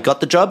part of why he got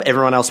the job.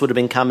 Everyone else would have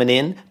been coming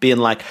in, being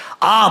like,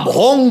 "I'm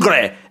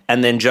hungry,"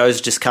 and then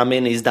Joe's just come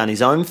in. He's done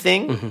his own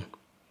thing.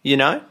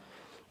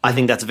 I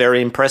think that's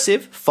very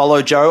impressive.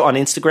 Follow Joe on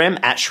Instagram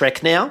at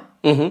Shrek now,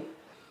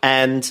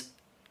 and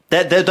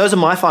Those are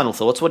my final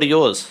thoughts. What are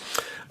yours?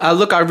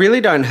 Look, I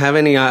really don't have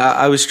any.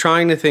 I was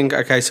trying to think,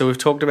 okay, so we've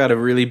talked about a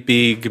really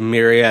big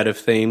myriad of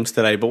themes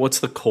today, but what's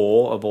the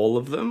core of all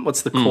of them?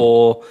 What's the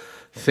core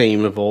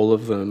theme of all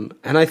of them?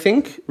 And I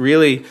think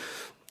really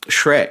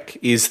Shrek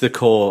is the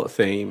core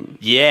theme.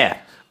 Yeah.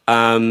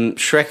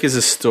 Shrek is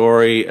a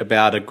story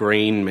about a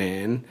green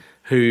man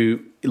who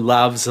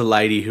loves a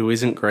lady who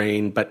isn't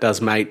green but does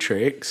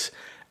Matrix,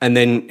 and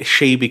then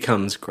she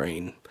becomes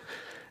green.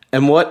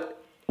 And what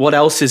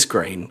else is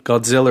green?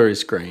 Godzilla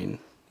is green.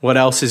 What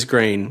else is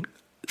green?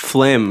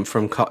 Phlegm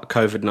from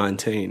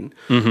COVID-19.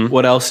 Mm-hmm.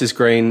 What else is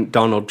green?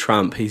 Donald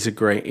Trump. He's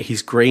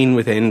green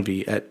with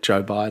envy at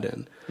Joe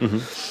Biden.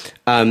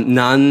 Mm-hmm.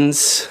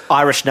 Nuns.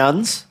 Irish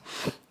nuns.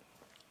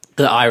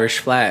 The Irish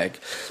flag.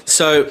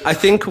 So I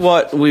think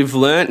what we've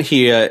learnt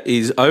here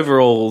is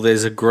overall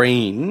there's a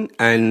green,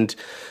 and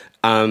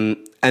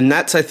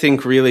that's, I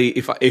think, really,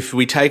 if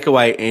we take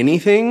away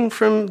anything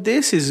from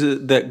this,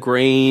 is that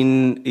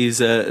green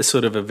is a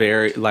sort of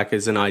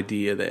is an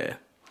idea there.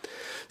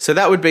 So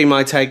that would be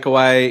my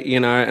takeaway,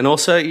 and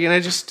also,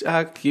 just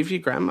give your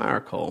grandma a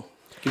call.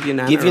 Give your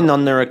nana Give your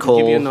nonna a call.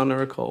 Give your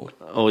nonna a call.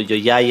 Or your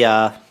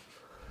yaya,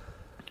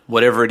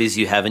 whatever it is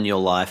you have in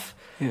your life.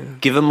 Yeah.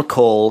 Give them a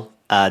call.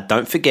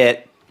 Don't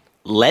forget,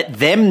 let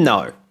them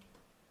know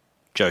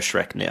Joe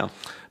Shrek now.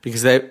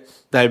 Because they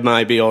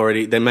may be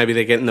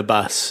they're getting the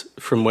bus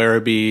from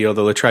Werribee or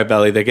the Latrobe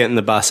Valley, they're getting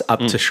the bus up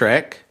to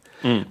Shrek,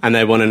 and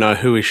they want to know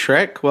who is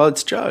Shrek. Well,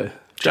 it's Joe.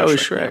 Joe is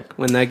Shrek. Yeah.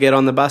 When they get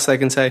on the bus, they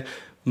can say,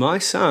 my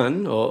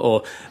son,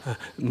 or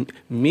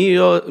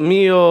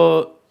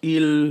mio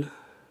il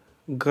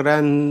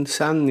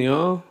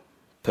grandsagno.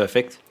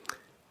 Perfect.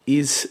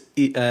 Is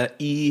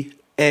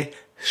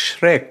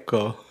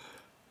Shreko.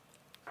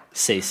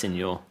 Si,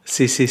 senor.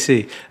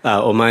 Si.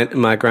 Or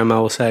my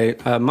grandma will say,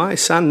 my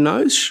son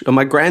knows, or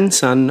my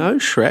grandson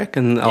knows Shrek,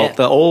 and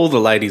all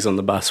the ladies on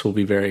the bus will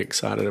be very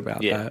excited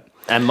about that.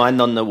 And my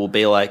nonna will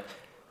be like,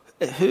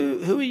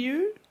 who are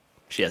you?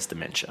 She has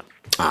dementia.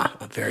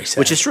 Very sad.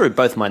 Which is true.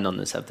 Both my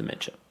nonnas have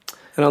dementia.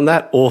 And on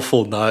that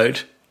awful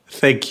note,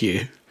 thank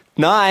you.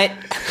 Night.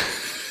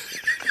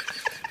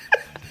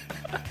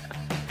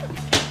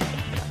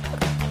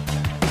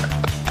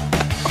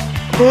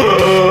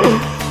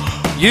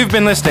 You've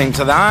been listening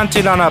to the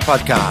Auntie Donna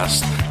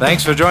podcast.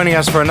 Thanks for joining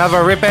us for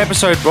another RIP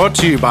episode brought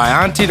to you by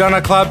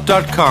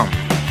AuntieDonnaClub.com.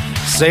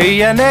 See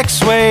you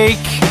next week.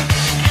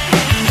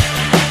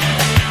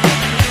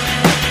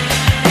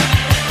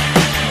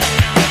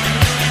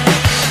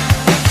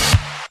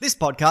 This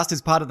podcast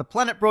is part of the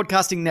Planet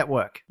Broadcasting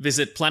Network.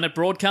 Visit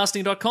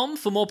planetbroadcasting.com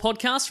for more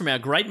podcasts from our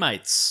great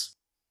mates.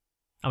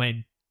 I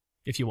mean,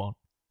 if you want.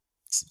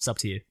 It's up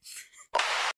to you.